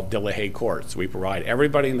called Dillahay Courts. We provide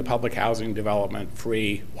everybody in the public housing development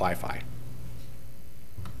free Wi-Fi.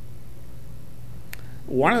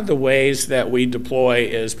 One of the ways that we deploy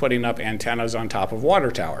is putting up antennas on top of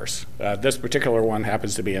water towers. This particular one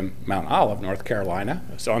happens to be in Mount Olive, North Carolina.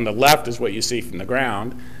 So on the left is what you see from the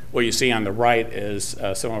ground. What you see on the right is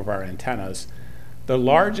some of our antennas. The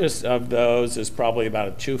largest of those is probably about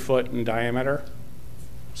a 2 foot in diameter.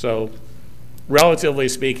 So relatively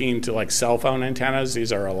speaking to like cell phone antennas,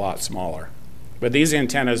 these are a lot smaller. But these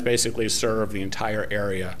antennas basically serve the entire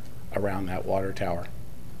area around that water tower.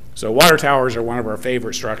 So water towers are one of our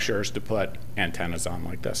favorite structures to put antennas on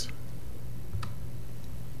like this.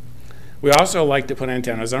 We also like to put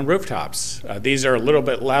antennas on rooftops. These are a little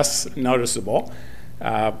bit less noticeable.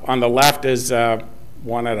 On the left is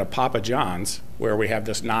one at a Papa John's where we have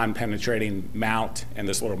this non-penetrating mount and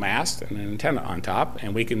this little mast and an antenna on top,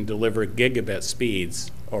 and we can deliver gigabit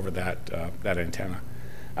speeds over that antenna.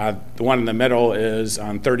 The one in the middle is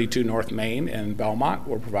on 32 North Main in Belmont.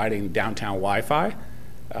 We're providing downtown Wi-Fi,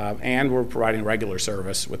 and we're providing regular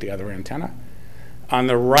service with the other antenna. On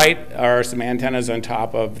the right are some antennas on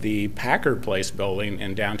top of the Packard Place building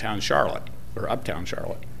in downtown Charlotte, or uptown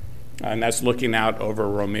Charlotte. And that's looking out over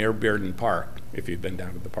Romare Bearden Park, if you've been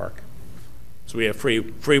down to the park. So we have free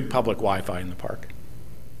public Wi-Fi in the park.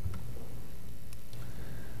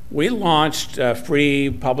 We launched free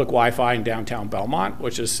public Wi-Fi in downtown Belmont,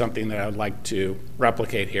 which is something that I'd like to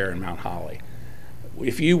replicate here in Mount Holly.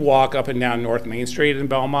 If you walk up and down North Main Street in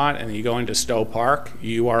Belmont and you go into Stowe Park,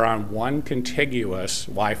 you are on one contiguous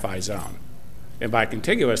Wi-Fi zone. And by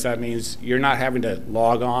contiguous, that means you're not having to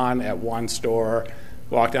log on at one store,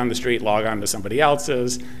 walk down the street, log on to somebody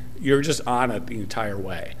else's. You're just on it the entire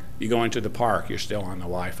way. You go into the park, you're still on the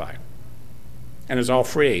Wi-Fi. And it's all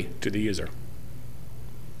free to the user.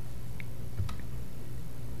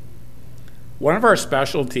 One of our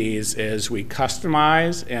specialties is we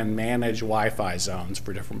customize and manage Wi-Fi zones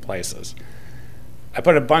for different places. I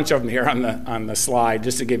put a bunch of them here on the slide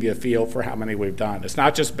just to give you a feel for how many we've done. It's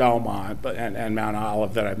not just Belmont and Mount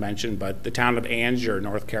Olive that I mentioned, but the town of Angier,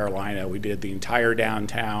 North Carolina, we did the entire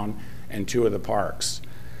downtown and 2 of the parks.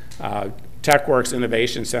 TechWorks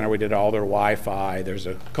Innovation Center, we did all their Wi-Fi. There's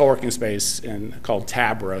a co-working space called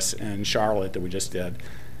Tabris in Charlotte that we just did.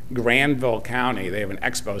 Granville County, they have an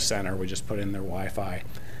expo center. We just put in their Wi-Fi.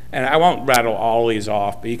 And I won't rattle all these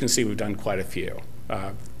off, but you can see we've done quite a few.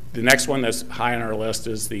 The next one that's high on our list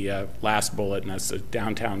is the last bullet, and that's the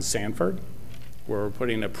downtown Sanford, where we're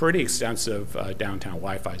putting a pretty extensive downtown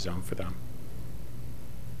Wi-Fi zone for them.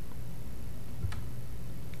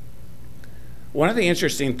 One of the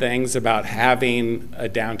interesting things about having a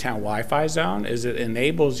downtown Wi-Fi zone is it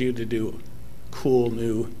enables you to do cool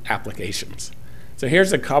new applications. So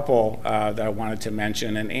here's a couple that I wanted to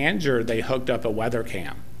mention. In Angier, they hooked up a weather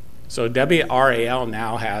cam. So WRAL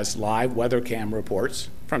now has live weather cam reports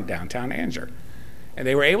from downtown Angier. And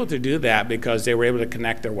they were able to do that because they were able to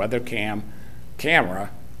connect their weather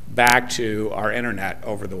camera back to our internet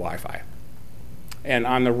over the Wi-Fi. And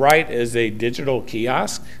on the right is a digital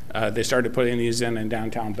kiosk. They started putting these in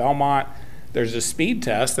downtown Belmont. There's a speed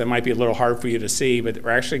test that might be a little hard for you to see, but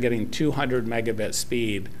we're actually getting 200 megabit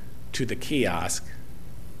speed to the kiosk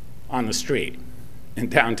on the street in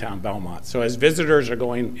downtown Belmont. So as visitors are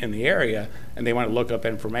going in the area and they want to look up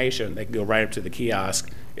information, they can go right up to the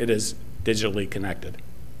kiosk. It is digitally connected.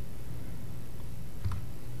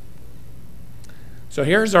 So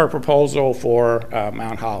here's our proposal for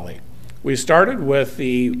Mount Holly. We started with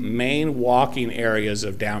the main walking areas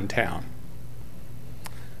of downtown.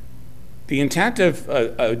 The intent of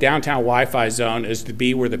a downtown Wi-Fi zone is to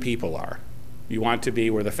be where the people are. You want to be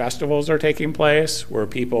where the festivals are taking place, where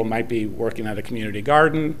people might be working at a community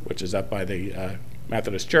garden, which is up by the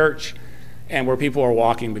Methodist Church, and where people are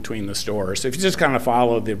walking between the stores. So if you just kind of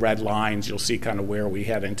follow the red lines, you'll see kind of where we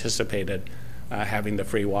had anticipated having the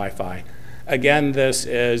free Wi-Fi. Again, this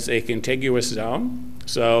is a contiguous zone,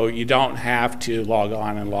 so you don't have to log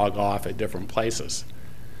on and log off at different places.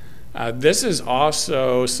 This is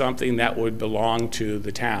also something that would belong to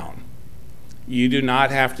the town. You do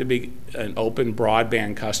not have to be an open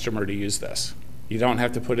broadband customer to use this. You don't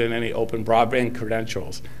have to put in any open broadband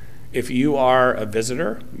credentials. If you are a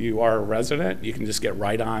visitor, you are a resident, you can just get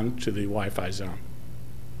right on to the Wi-Fi zone.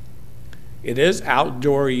 It is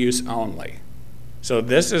outdoor use only. So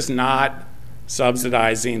this is not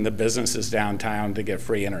subsidizing the businesses downtown to get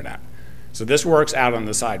free internet. So this works out on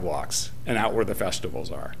the sidewalks and out where the festivals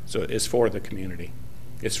are. So it's for the community.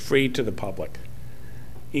 It's free to the public.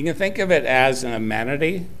 You can think of it as an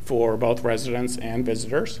amenity for both residents and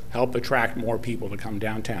visitors, help attract more people to come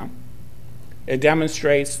downtown. It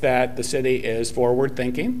demonstrates that the city is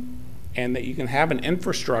forward-thinking and that you can have an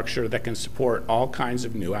infrastructure that can support all kinds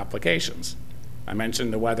of new applications. I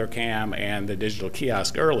mentioned the weather cam and the digital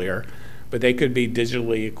kiosk earlier, but they could be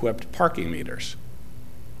digitally equipped parking meters.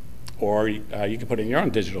 Or you can put in your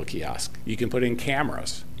own digital kiosk. You can put in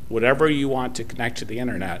cameras. Whatever you want to connect to the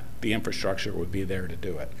internet, the infrastructure would be there to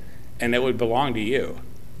do it. And it would belong to you.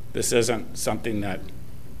 This isn't something that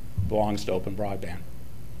belongs to open broadband.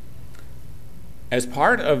 As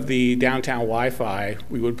part of the downtown Wi-Fi,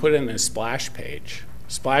 we would put in a splash page.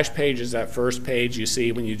 Splash page is that first page you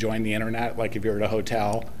see when you join the internet, like if you're at a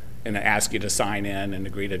hotel and it asks you to sign in and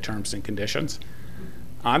agree to terms and conditions.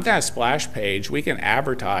 On that splash page, we can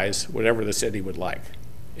advertise whatever the city would like.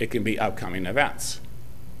 It can be upcoming events.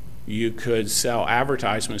 You could sell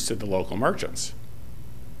advertisements to the local merchants.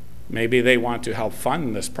 Maybe they want to help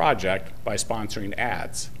fund this project by sponsoring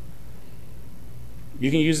ads.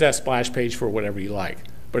 You can use that splash page for whatever you like,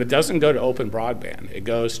 but it doesn't go to open broadband. It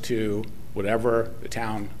goes to whatever the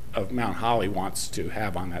town of Mount Holly wants to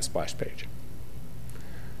have on that splash page.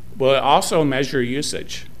 We'll also measure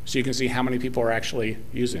usage, so you can see how many people are actually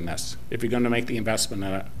using this. If you're going to make the investment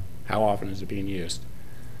in it, how often is it being used?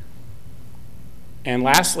 And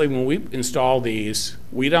lastly, when we install these,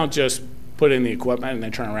 we don't just put in the equipment and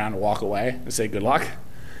then turn around and walk away and say good luck.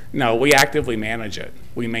 No, we actively manage it.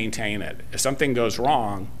 We maintain it. If something goes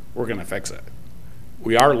wrong, we're going to fix it.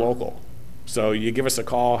 We are local. So you give us a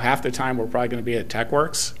call. Half the time we're probably going to be at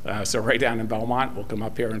TechWorks, so right down in Belmont. We'll come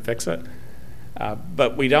up here and fix it.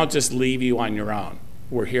 But we don't just leave you on your own.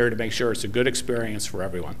 We're here to make sure it's a good experience for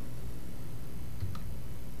everyone.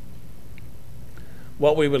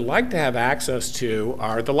 What we would like to have access to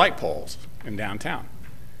are the light poles in downtown.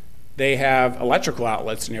 They have electrical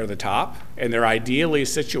outlets near the top, and they're ideally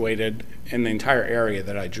situated in the entire area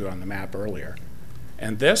that I drew on the map earlier.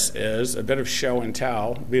 And this is a bit of show and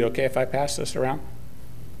tell. Would it be okay if I pass this around?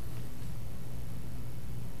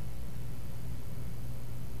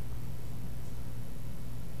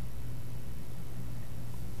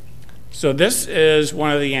 So this is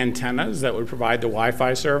one of the antennas that would provide the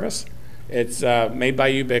Wi-Fi service. It's made by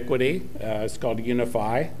Ubiquiti. It's called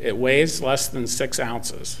Unify. It weighs less than 6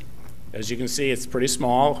 ounces. As you can see, it's pretty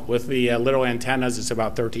small. With the little antennas, it's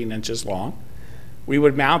about 13 inches long. We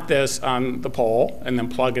would mount this on the pole and then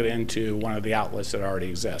plug it into one of the outlets that already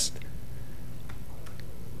exist.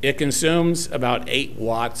 It consumes about 8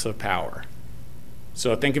 watts of power.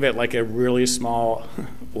 So think of it like a really small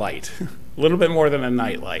light, a little bit more than a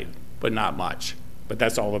night light, but not much. But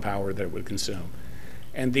that's all the power that it would consume.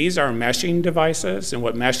 And these are meshing devices, and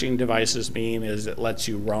what meshing devices mean is it lets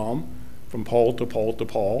you roam from pole to pole to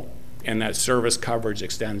pole, and that service coverage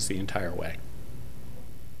extends the entire way.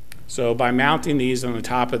 So by mounting these on the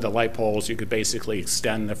top of the light poles, you could basically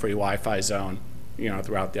extend the free Wi-Fi zone,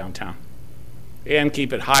 throughout downtown, and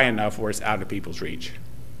keep it high enough where it's out of people's reach.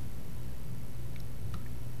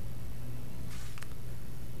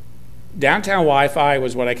 Downtown Wi-Fi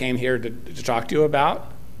was what I came here to talk to you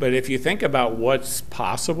about. But if you think about what's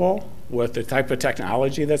possible with the type of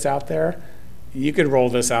technology that's out there, you could roll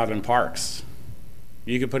this out in parks.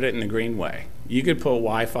 You could put it in the greenway. You could put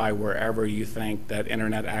Wi-Fi wherever you think that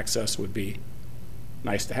internet access would be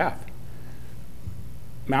nice to have.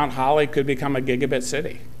 Mount Holly could become a gigabit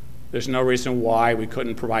city. There's no reason why we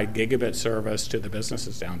couldn't provide gigabit service to the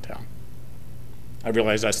businesses downtown. I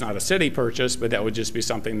realize that's not a city purchase, but that would just be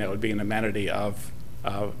something that would be an amenity of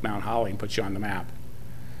Mount Holly and put you on the map.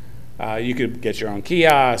 You could get your own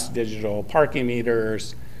kiosks, digital parking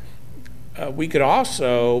meters. We could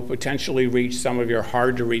also potentially reach some of your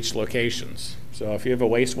hard-to-reach locations. So if you have a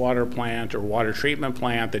wastewater plant or water treatment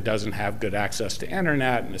plant that doesn't have good access to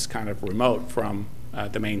internet and is kind of remote from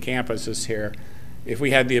the main campuses here, if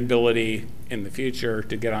we had the ability in the future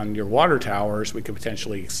to get on your water towers, we could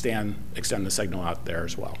potentially extend the signal out there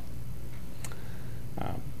as well.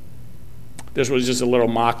 This was just a little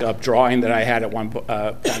mock-up drawing that I had at one point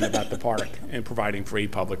about the park and providing free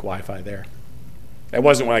public Wi-Fi there. That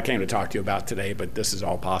wasn't what I came to talk to you about today, but this is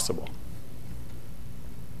all possible.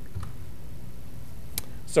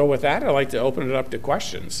 So with that, I'd like to open it up to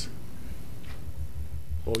questions.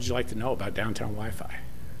 What would you like to know about downtown Wi-Fi?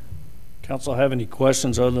 Council have any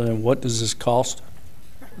questions other than what does this cost?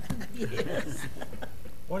 Yes.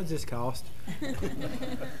 What does this cost?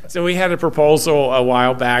 So we had a proposal a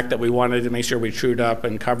while back that we wanted to make sure we trued up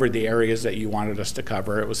and covered the areas that you wanted us to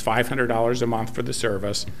cover. It was $500 a month for the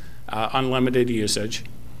service, unlimited usage.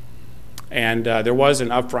 And there was an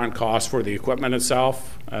upfront cost for the equipment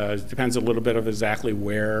itself. It depends a little bit of exactly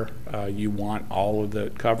where you want all of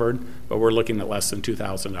it covered, but we're looking at less than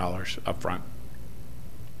 $2,000 upfront.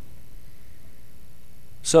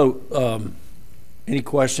 So, any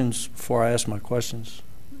questions before I ask my questions?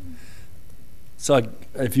 So,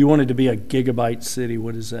 if you wanted to be a gigabyte city,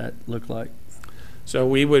 what does that look like? So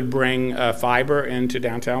we would bring fiber into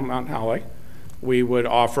downtown Mount Holly. We would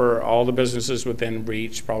offer all the businesses within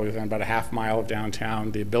reach, probably within about a half mile of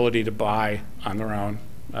downtown, the ability to buy on their own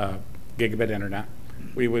gigabit internet.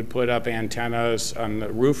 We would put up antennas on the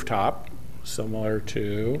rooftop, similar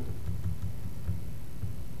to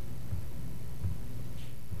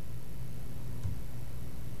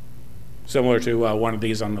one of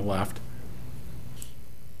these on the left.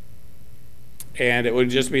 And it would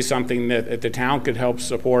just be something that the town could help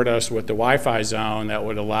support us with the Wi-Fi zone that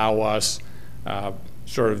would allow us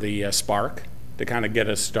sort of the spark to kind of get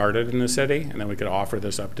us started in the city, and then we could offer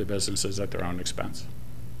this up to businesses at their own expense.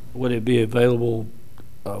 Would it be available,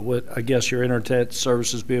 I guess your internet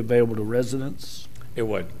services be available to residents? It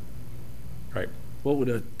would, right. What would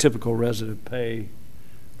a typical resident pay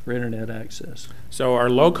for internet access? So our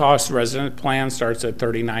low-cost resident plan starts at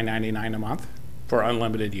 $39.99 a month for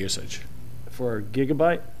unlimited usage. For a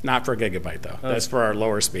gigabyte? Not for a gigabyte, though. That's for our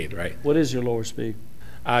lower speed, right? What is your lower speed?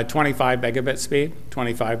 25 megabit speed,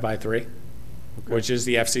 25 by 3, which is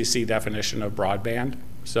the FCC definition of broadband.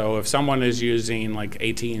 So if someone is using like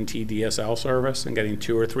AT&T DSL service and getting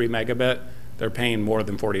 2 or 3 megabit, they're paying more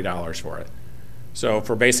than $40 for it. So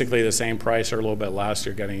for basically the same price or a little bit less,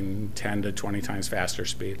 you're getting 10 to 20 times faster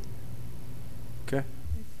speed. Okay.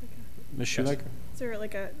 Ms. Shoemaker? Is there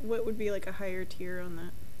like what would be like a higher tier on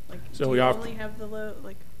that? Like, so do we you offer, only have the low,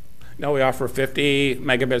 like? No, we offer 50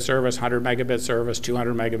 megabit service, 100 megabit service,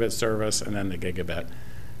 200 megabit service, and then the gigabit.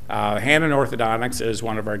 Hannon Orthodontics is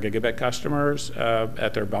one of our gigabit customers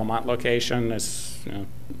at their Belmont location. It's a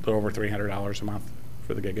little over $300 a month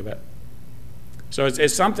for the gigabit. So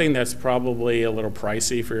it's something that's probably a little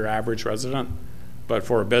pricey for your average resident, but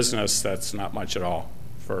for a business, that's not much at all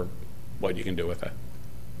for what you can do with it.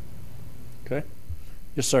 Okay.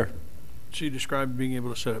 Yes, sir. So you described being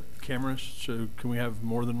able to set up cameras. So can we have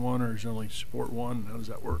more than one, or does it only support one? How does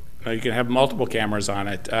that work? You can have multiple cameras on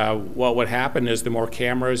it. What would happen is the more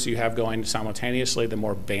cameras you have going simultaneously, the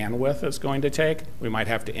more bandwidth it's going to take. We might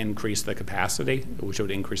have to increase the capacity, which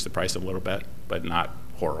would increase the price a little bit, but not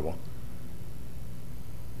horrible.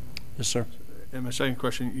 Yes, sir. And my second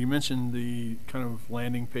question, you mentioned the kind of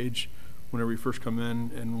landing page whenever you first come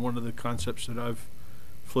in, and one of the concepts that I've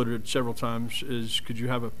floated several times is, could you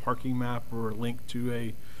have a parking map or a link to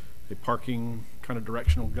a parking kind of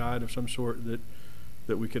directional guide of some sort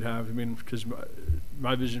that we could have? I mean, because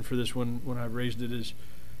my vision for this one, when I raised it, is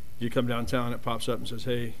you come downtown, it pops up and says,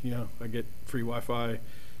 hey, I get free Wi-Fi.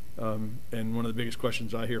 And one of the biggest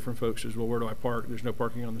questions I hear from folks is, well, where do I park? There's no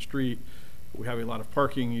parking on the street. We have a lot of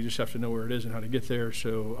parking. You just have to know where it is and how to get there.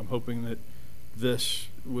 So I'm hoping that this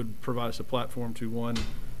would provide us a platform to, one,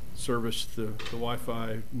 service the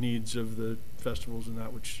Wi-Fi needs of the festivals and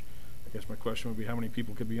that, which I guess my question would be how many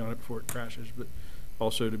people could be on it before it crashes, but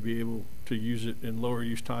also to be able to use it in lower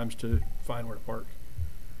use times to find where to park.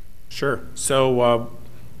 Sure. So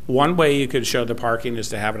one way you could show the parking is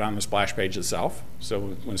to have it on the splash page itself. So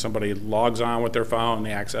when somebody logs on with their phone,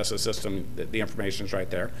 they access the system, the information is right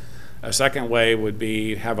there. A second way would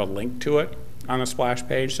be have a link to it on the splash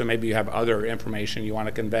page. So maybe you have other information you want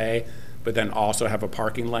to convey, but then also have a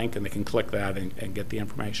parking link, and they can click that and get the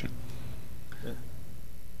information.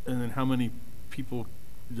 And then how many people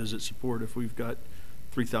does it support? If we've got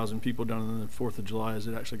 3,000 people down on the 4th of July, is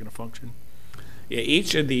it actually going to function?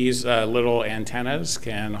 Each of these little antennas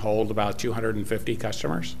can hold about 250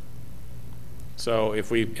 customers. So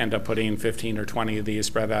if we end up putting 15 or 20 of these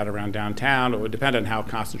spread out around downtown, it would depend on how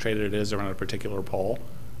concentrated it is around a particular pole.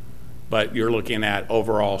 But you're looking at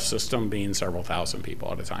overall system being several thousand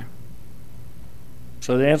people at a time.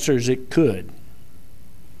 So the answer is it could.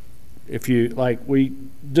 If you,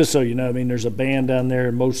 just so you know, I mean, there's a band down there,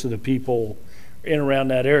 and most of the people in and around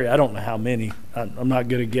that area, I don't know how many, I'm not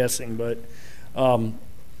good at guessing, but,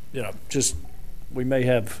 just, we may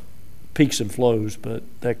have peaks and flows, but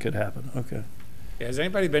that could happen. Okay. Has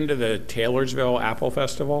anybody been to the Taylorsville Apple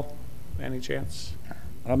Festival, any chance?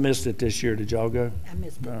 I missed it this year. Did y'all go? I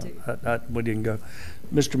missed it too. We didn't go.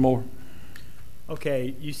 Mr. Moore?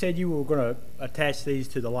 Okay, you said you were going to attach these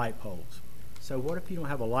to the light poles. So what if you don't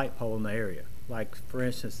have a light pole in the area? Like, for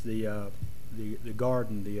instance, the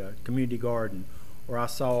garden, the community garden, or I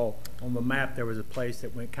saw on the map there was a place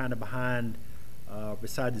that went kind of behind,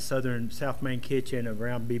 beside the South Main Kitchen,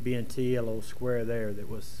 around BB&T, a little square there that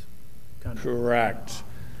was kind of... Correct.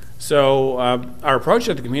 So our approach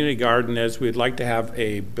at the community garden is we'd like to have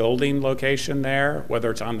a building location there,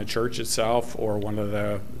 whether it's on the church itself or one of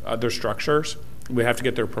the other structures. We have to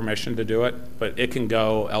get their permission to do it, but it can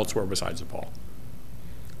go elsewhere besides the pole.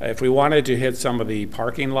 If we wanted to hit some of the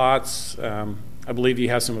parking lots, I believe you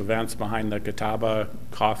have some events behind the Catawba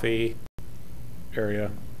Coffee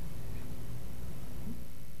area,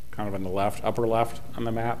 kind of on the left, upper left on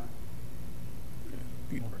the map.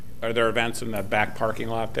 Are there events in the back parking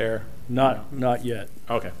lot there? Not yet.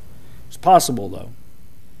 Okay. It's possible, though.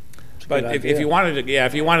 But if you wanted to,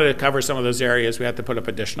 if you wanted to cover some of those areas, we have to put up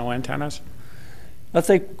additional antennas. I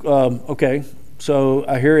think, okay, so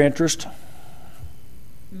I hear interest.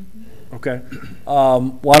 Okay.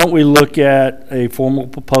 Why don't we look at a formal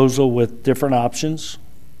proposal with different options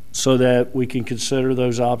so that we can consider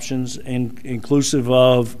those options, inclusive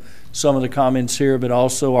of some of the comments here, but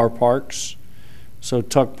also our parks. So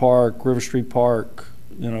Tuck Park, River Street Park,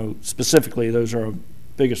 specifically, those are our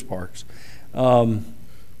biggest parks. And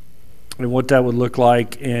what that would look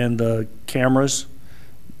like, and the cameras,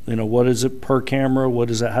 what is it per camera? How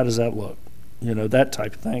does that look? That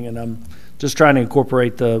type of thing. And I'm just trying to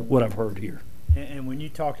incorporate what I've heard here. And when you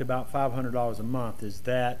talked about $500 a month, is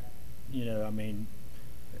that,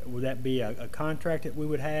 would that be a contract that we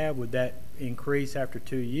would have? Would that increase after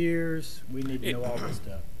 2 years? We need to know all this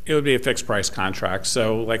stuff. It would be a fixed price contract.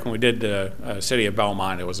 So like when we did the City of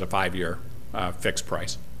Belmont, it was a 5-year fixed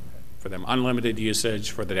price for them. Unlimited usage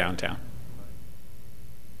for the downtown.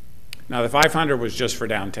 Now the 500 was just for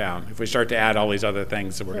downtown. If we start to add all these other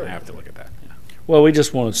things, then we're going to have to look at that. Yeah. Well, we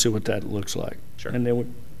just want to see what that looks like. Sure. And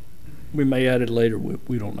then we may add it later.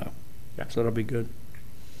 We don't know. Yeah. So that'll be good.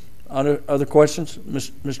 Other questions?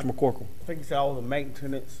 Mr. McCorkle? I think it's all the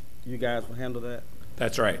maintenance. You guys will handle that?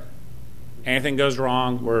 That's right. Anything goes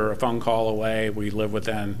wrong, we're a phone call away. We live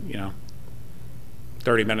within,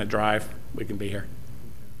 30-minute drive. We can be here.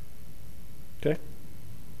 Okay.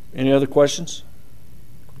 Any other questions?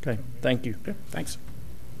 Okay, thank you. Okay, thanks.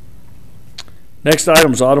 Next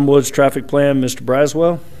item is Autumn Woods Traffic Plan. Mr.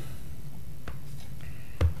 Braswell.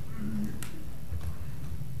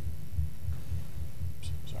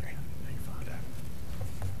 Sorry.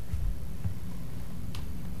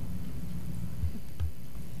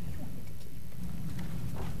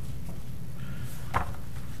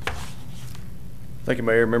 Thank you,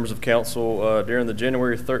 Mayor. Members of council, during the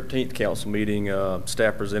January 13th council meeting,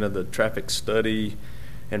 staff presented the traffic study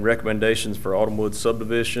and recommendations for Autumn Woods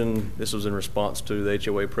subdivision. This was in response to the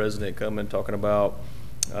HOA president coming talking about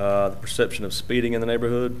the perception of speeding in the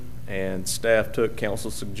neighborhood, and staff took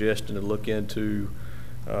council's suggestion to look into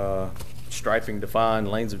striping defined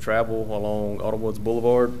lanes of travel along Autumn Woods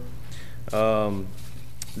Boulevard.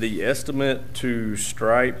 The estimate to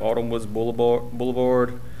stripe Autumn Woods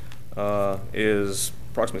Boulevard is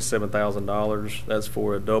approximately $7,000. That's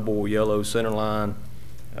for a double yellow center line,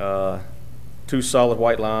 2 solid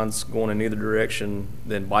white lines going in either direction,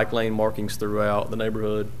 then bike lane markings throughout the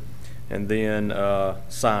neighborhood, and then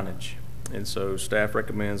signage. And so staff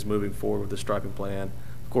recommends moving forward with the striping plan.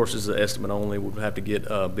 Of course, this is an estimate only. We'll have to get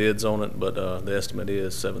bids on it, but the estimate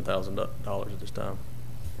is $7,000 at this time.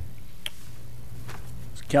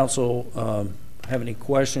 Does council have any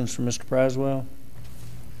questions for Mr. Braswell?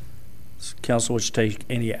 Does council wish to take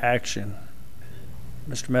any action?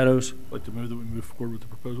 Mr. Meadows? I'd like to move that we move forward with the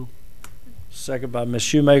proposal. Second by Ms.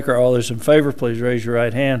 Shoemaker. All those in favor, please raise your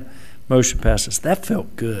right hand. Motion passes. That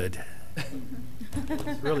felt good.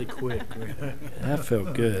 It's really quick. That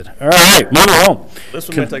felt good. All right, moving on. This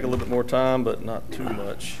one may take a little bit more time, but not too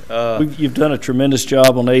much. You've done a tremendous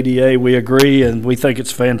job on ADA. We agree, and we think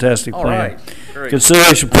it's a fantastic plan. All right,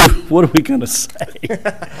 Consideration, what are we gonna say?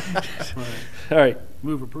 All right.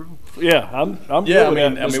 Move approval? Yeah, I'm Yeah, good with I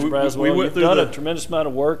mean- that, I mean, Mr. we Braswell. went You've through done a the- tremendous amount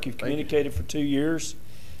of work. You've communicated for 2 years,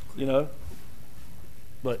 you know.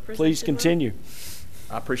 But please continue.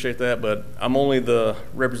 I appreciate that, but I'm only the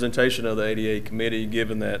representation of the ADA committee,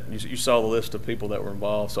 given that you saw the list of people that were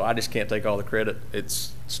involved, so I just can't take all the credit.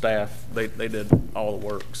 It's staff. They did all the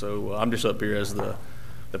work, so I'm just up here as the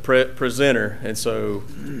presenter, and so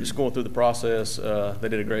just going through the process, they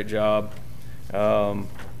did a great job.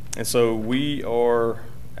 And so we are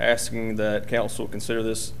asking that council consider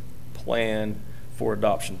this plan for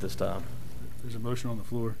adoption at this time. There's a motion on the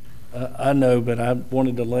floor. I know, but I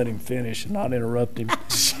wanted to let him finish and not interrupt him.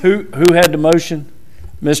 Who had the motion?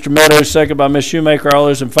 Mr. Meadows, second by Ms. Shoemaker. All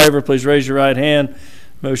those in favor, please raise your right hand.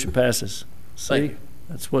 Motion passes. Thank See, you.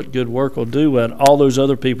 that's what good work will do, and all those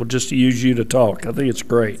other people just to use you to talk. I think it's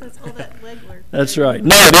great. That's all that legwork. That's right.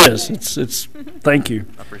 No, it is. It's, thank you.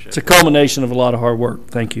 I appreciate It's a it. culmination of a lot of hard work.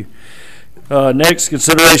 Thank you. Next,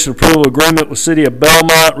 consideration approval agreement with City of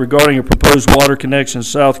Belmont regarding a proposed water connection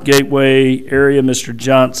South Gateway area. Mr.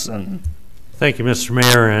 Johnson. Thank you, Mr.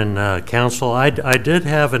 Mayor and council. I did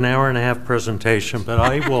have an hour-and-a-half presentation, but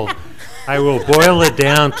I will boil it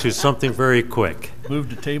down to something very quick. Move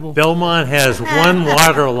the table. Belmont has one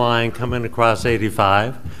water line coming across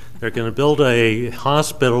 85. They're going to build a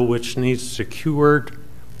hospital which needs secured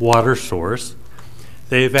water source.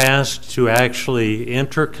 They've asked to actually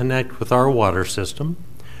interconnect with our water system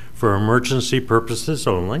for emergency purposes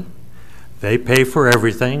only. They pay for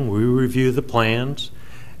everything. We review the plans.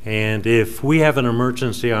 And if we have an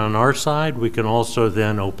emergency on our side, we can also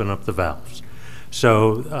then open up the valves.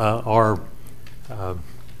 So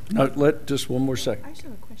No, just one more second. I just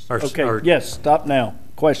have a question. Okay, yes, stop now.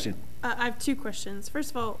 Question. I have two questions. First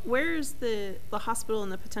of all, where is the hospital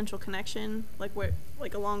and the potential connection? Like where,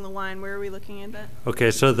 like along the line, where are we looking at that? Okay,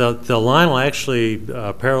 so the line will actually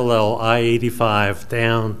parallel I-85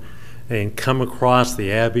 down and come across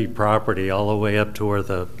the Abbey property all the way up to where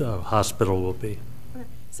the hospital will be. Okay.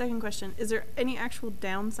 Second question, is there any actual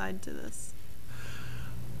downside to this?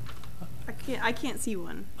 I can't see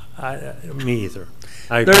one. Me either.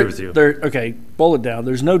 I agree with you. Okay, boil it down.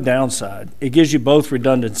 There's no downside. It gives you both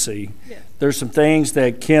redundancy. Yeah. There's some things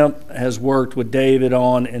that Kemp has worked with David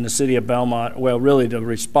on in the city of Belmont, well, really the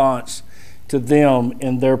response to them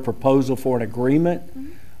in their proposal for an agreement.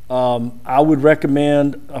 I would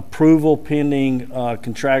recommend approval pending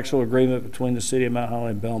contractual agreement between the city of Mount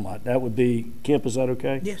Holly and Belmont. That would be, Kemp, is that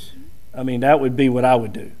okay? Yes. I mean, that would be what I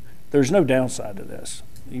would do. There's no downside to this.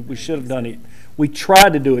 We should have done it. We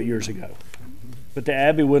tried to do it years ago, but the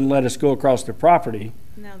Abbey wouldn't let us go across their property.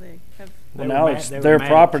 Now they have. Well, now it's their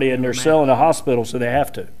property and they're selling a hospital, so they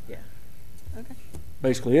have to. Yeah. Okay.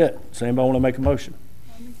 Basically it. Does anybody want to make a motion?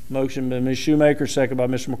 Motion by Ms. Shoemaker, second by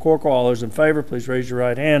Mr. McCorkle. All those in favor, please raise your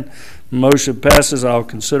right hand. Motion passes. I'll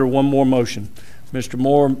consider one more motion. Mr.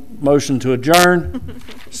 Moore, motion to adjourn.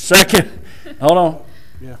 Second. Hold on.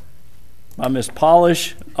 Yeah. By Ms.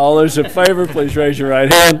 Polish. All those in favor, please raise your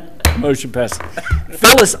right hand. Motion passes.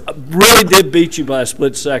 Phyllis really did beat you by a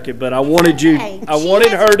split second, but I wanted Hey,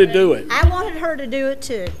 her to do it. I wanted her to do it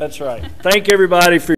too. That's right. Thank everybody for